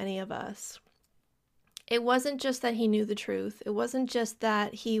teach so many of us. It wasn't just that he knew the truth. It wasn't just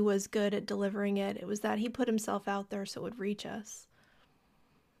that he was good at delivering it. It was that he put himself out there so it would reach us.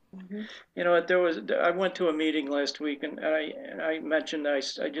 I went to a meeting last week, and I mentioned I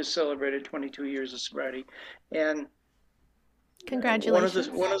just celebrated 22 years of sobriety, and Congratulations.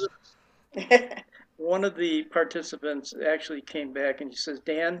 one of the participants actually came back and he says,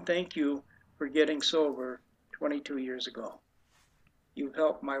 "Dan, thank you for getting sober 22 years ago. You've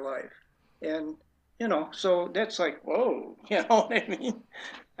helped my life." And so that's like, whoa, you know what I mean?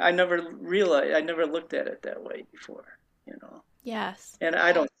 I never looked at it that way before. Yes. And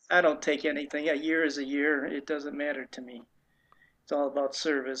I don't take anything. A year is a year. It doesn't matter to me. It's all about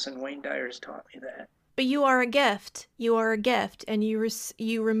service, and Wayne Dyer's taught me that. But you are a gift. You are a gift, and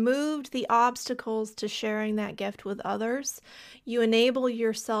you removed the obstacles to sharing that gift with others. You enable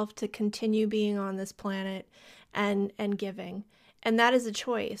yourself to continue being on this planet and giving. And that is a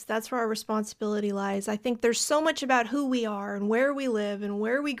choice. That's where our responsibility lies. I think there's so much about who we are and where we live and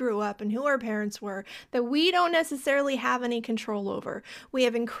where we grew up and who our parents were that we don't necessarily have any control over. We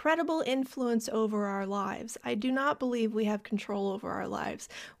have incredible influence over our lives. I do not believe we have control over our lives,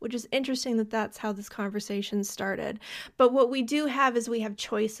 which is interesting that that's how this conversation started. But what we do have is we have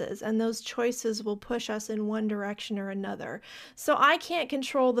choices, and those choices will push us in one direction or another. So I can't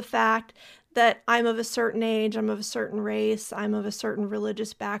control the fact that I'm of a certain age, I'm of a certain race, I'm of a certain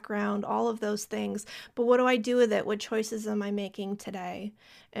religious background, all of those things. But what do I do with it? What choices am I making today?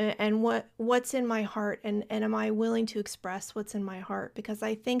 And what's in my heart? And am I willing to express what's in my heart? Because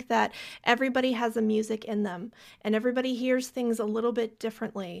I think that everybody has a music in them, and everybody hears things a little bit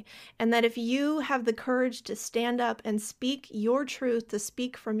differently. And that if you have the courage to stand up and speak your truth, to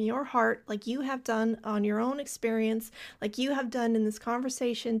speak from your heart, like you have done on your own experience, like you have done in this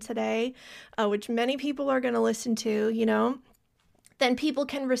conversation today, which many people are going to listen to, then people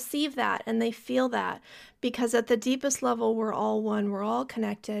can receive that and they feel that, because at the deepest level, we're all one, we're all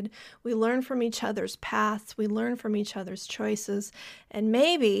connected. We learn from each other's paths, we learn from each other's choices, and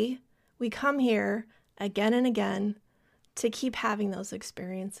maybe we come here again and again to keep having those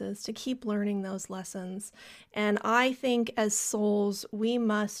experiences, to keep learning those lessons. And I think as souls, we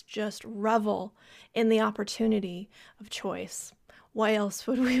must just revel in the opportunity of choice. Why else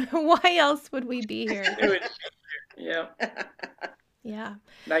would we be here? Yeah. Yeah.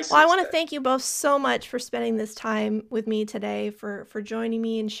 Nice. Well, I want to thank you both so much for spending this time with me today, for joining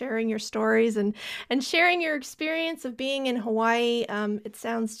me and sharing your stories and sharing your experience of being in Hawaii. It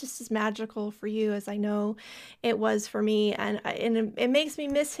sounds just as magical for you as I know it was for me. And it makes me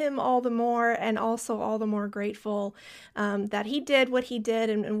miss him all the more, and also all the more grateful that he did what he did,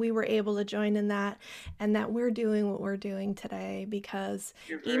 and we were able to join in that, and that we're doing what we're doing today, because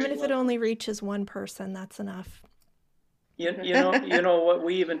even if it only reaches one person, that's enough. You know what?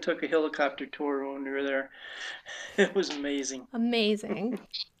 We even took a helicopter tour when we were there. It was amazing. Amazing.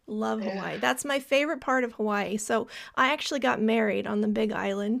 Love Hawaii. That's my favorite part of Hawaii. So I actually got married on the Big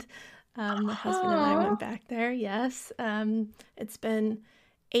Island. My husband and I went back there. Yes. It's been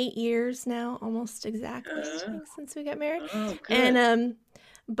 8 years now, almost exactly, I think, since we got married. Oh, good. And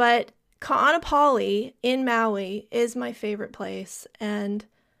but Ka'anapali in Maui is my favorite place, and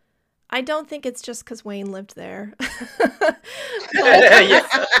I don't think it's just because Wayne lived there.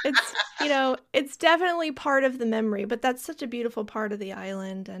 It's definitely part of the memory, but that's such a beautiful part of the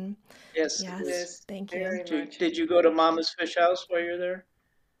island. And yes, thank you. Did you go to Mama's Fish House while you're there?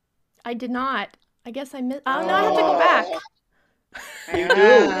 I did not. I guess I missed. Oh, no, I have to go back. You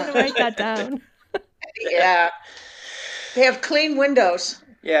do. I'm gonna write that down. Yeah. They have clean windows.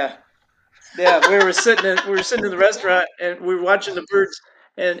 Yeah. We were sitting in the restaurant and we were watching the birds.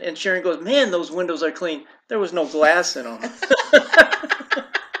 And Sharon goes, "Man, those windows are clean. There was no glass in them."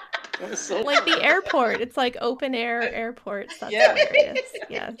 Like the airport. It's like open air airports. That's hilarious.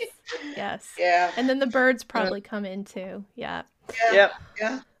 Yes. Yeah. And then the birds probably come in too. Yeah. Yeah.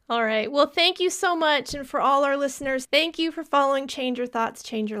 All right. Well, thank you so much. And for all our listeners, thank you for following Change Your Thoughts,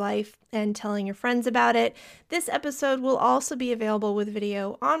 Change Your Life, and telling your friends about it. This episode will also be available with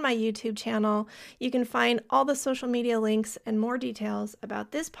video on my YouTube channel. You can find all the social media links and more details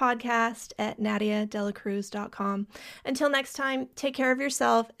about this podcast at NadiaDelacruz.com. Until next time, take care of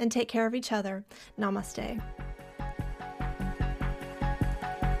yourself and take care of each other. Namaste.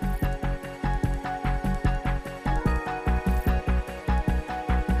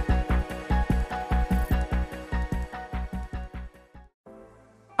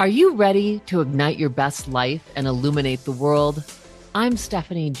 Are you ready to ignite your best life and illuminate the world? I'm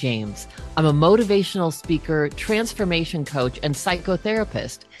Stephanie James. I'm a motivational speaker, transformation coach, and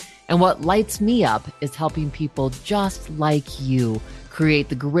psychotherapist. And what lights me up is helping people just like you create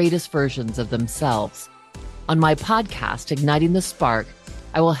the greatest versions of themselves. On my podcast, Igniting the Spark,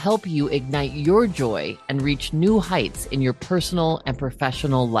 I will help you ignite your joy and reach new heights in your personal and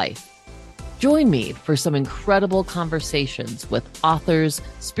professional life. Join me for some incredible conversations with authors,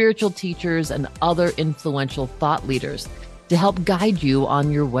 spiritual teachers, and other influential thought leaders to help guide you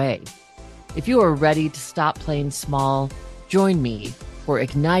on your way. If you are ready to stop playing small, join me for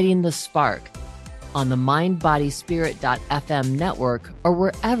Igniting the Spark on the mindbodyspirit.fm network or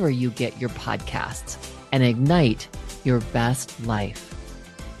wherever you get your podcasts, and ignite your best life.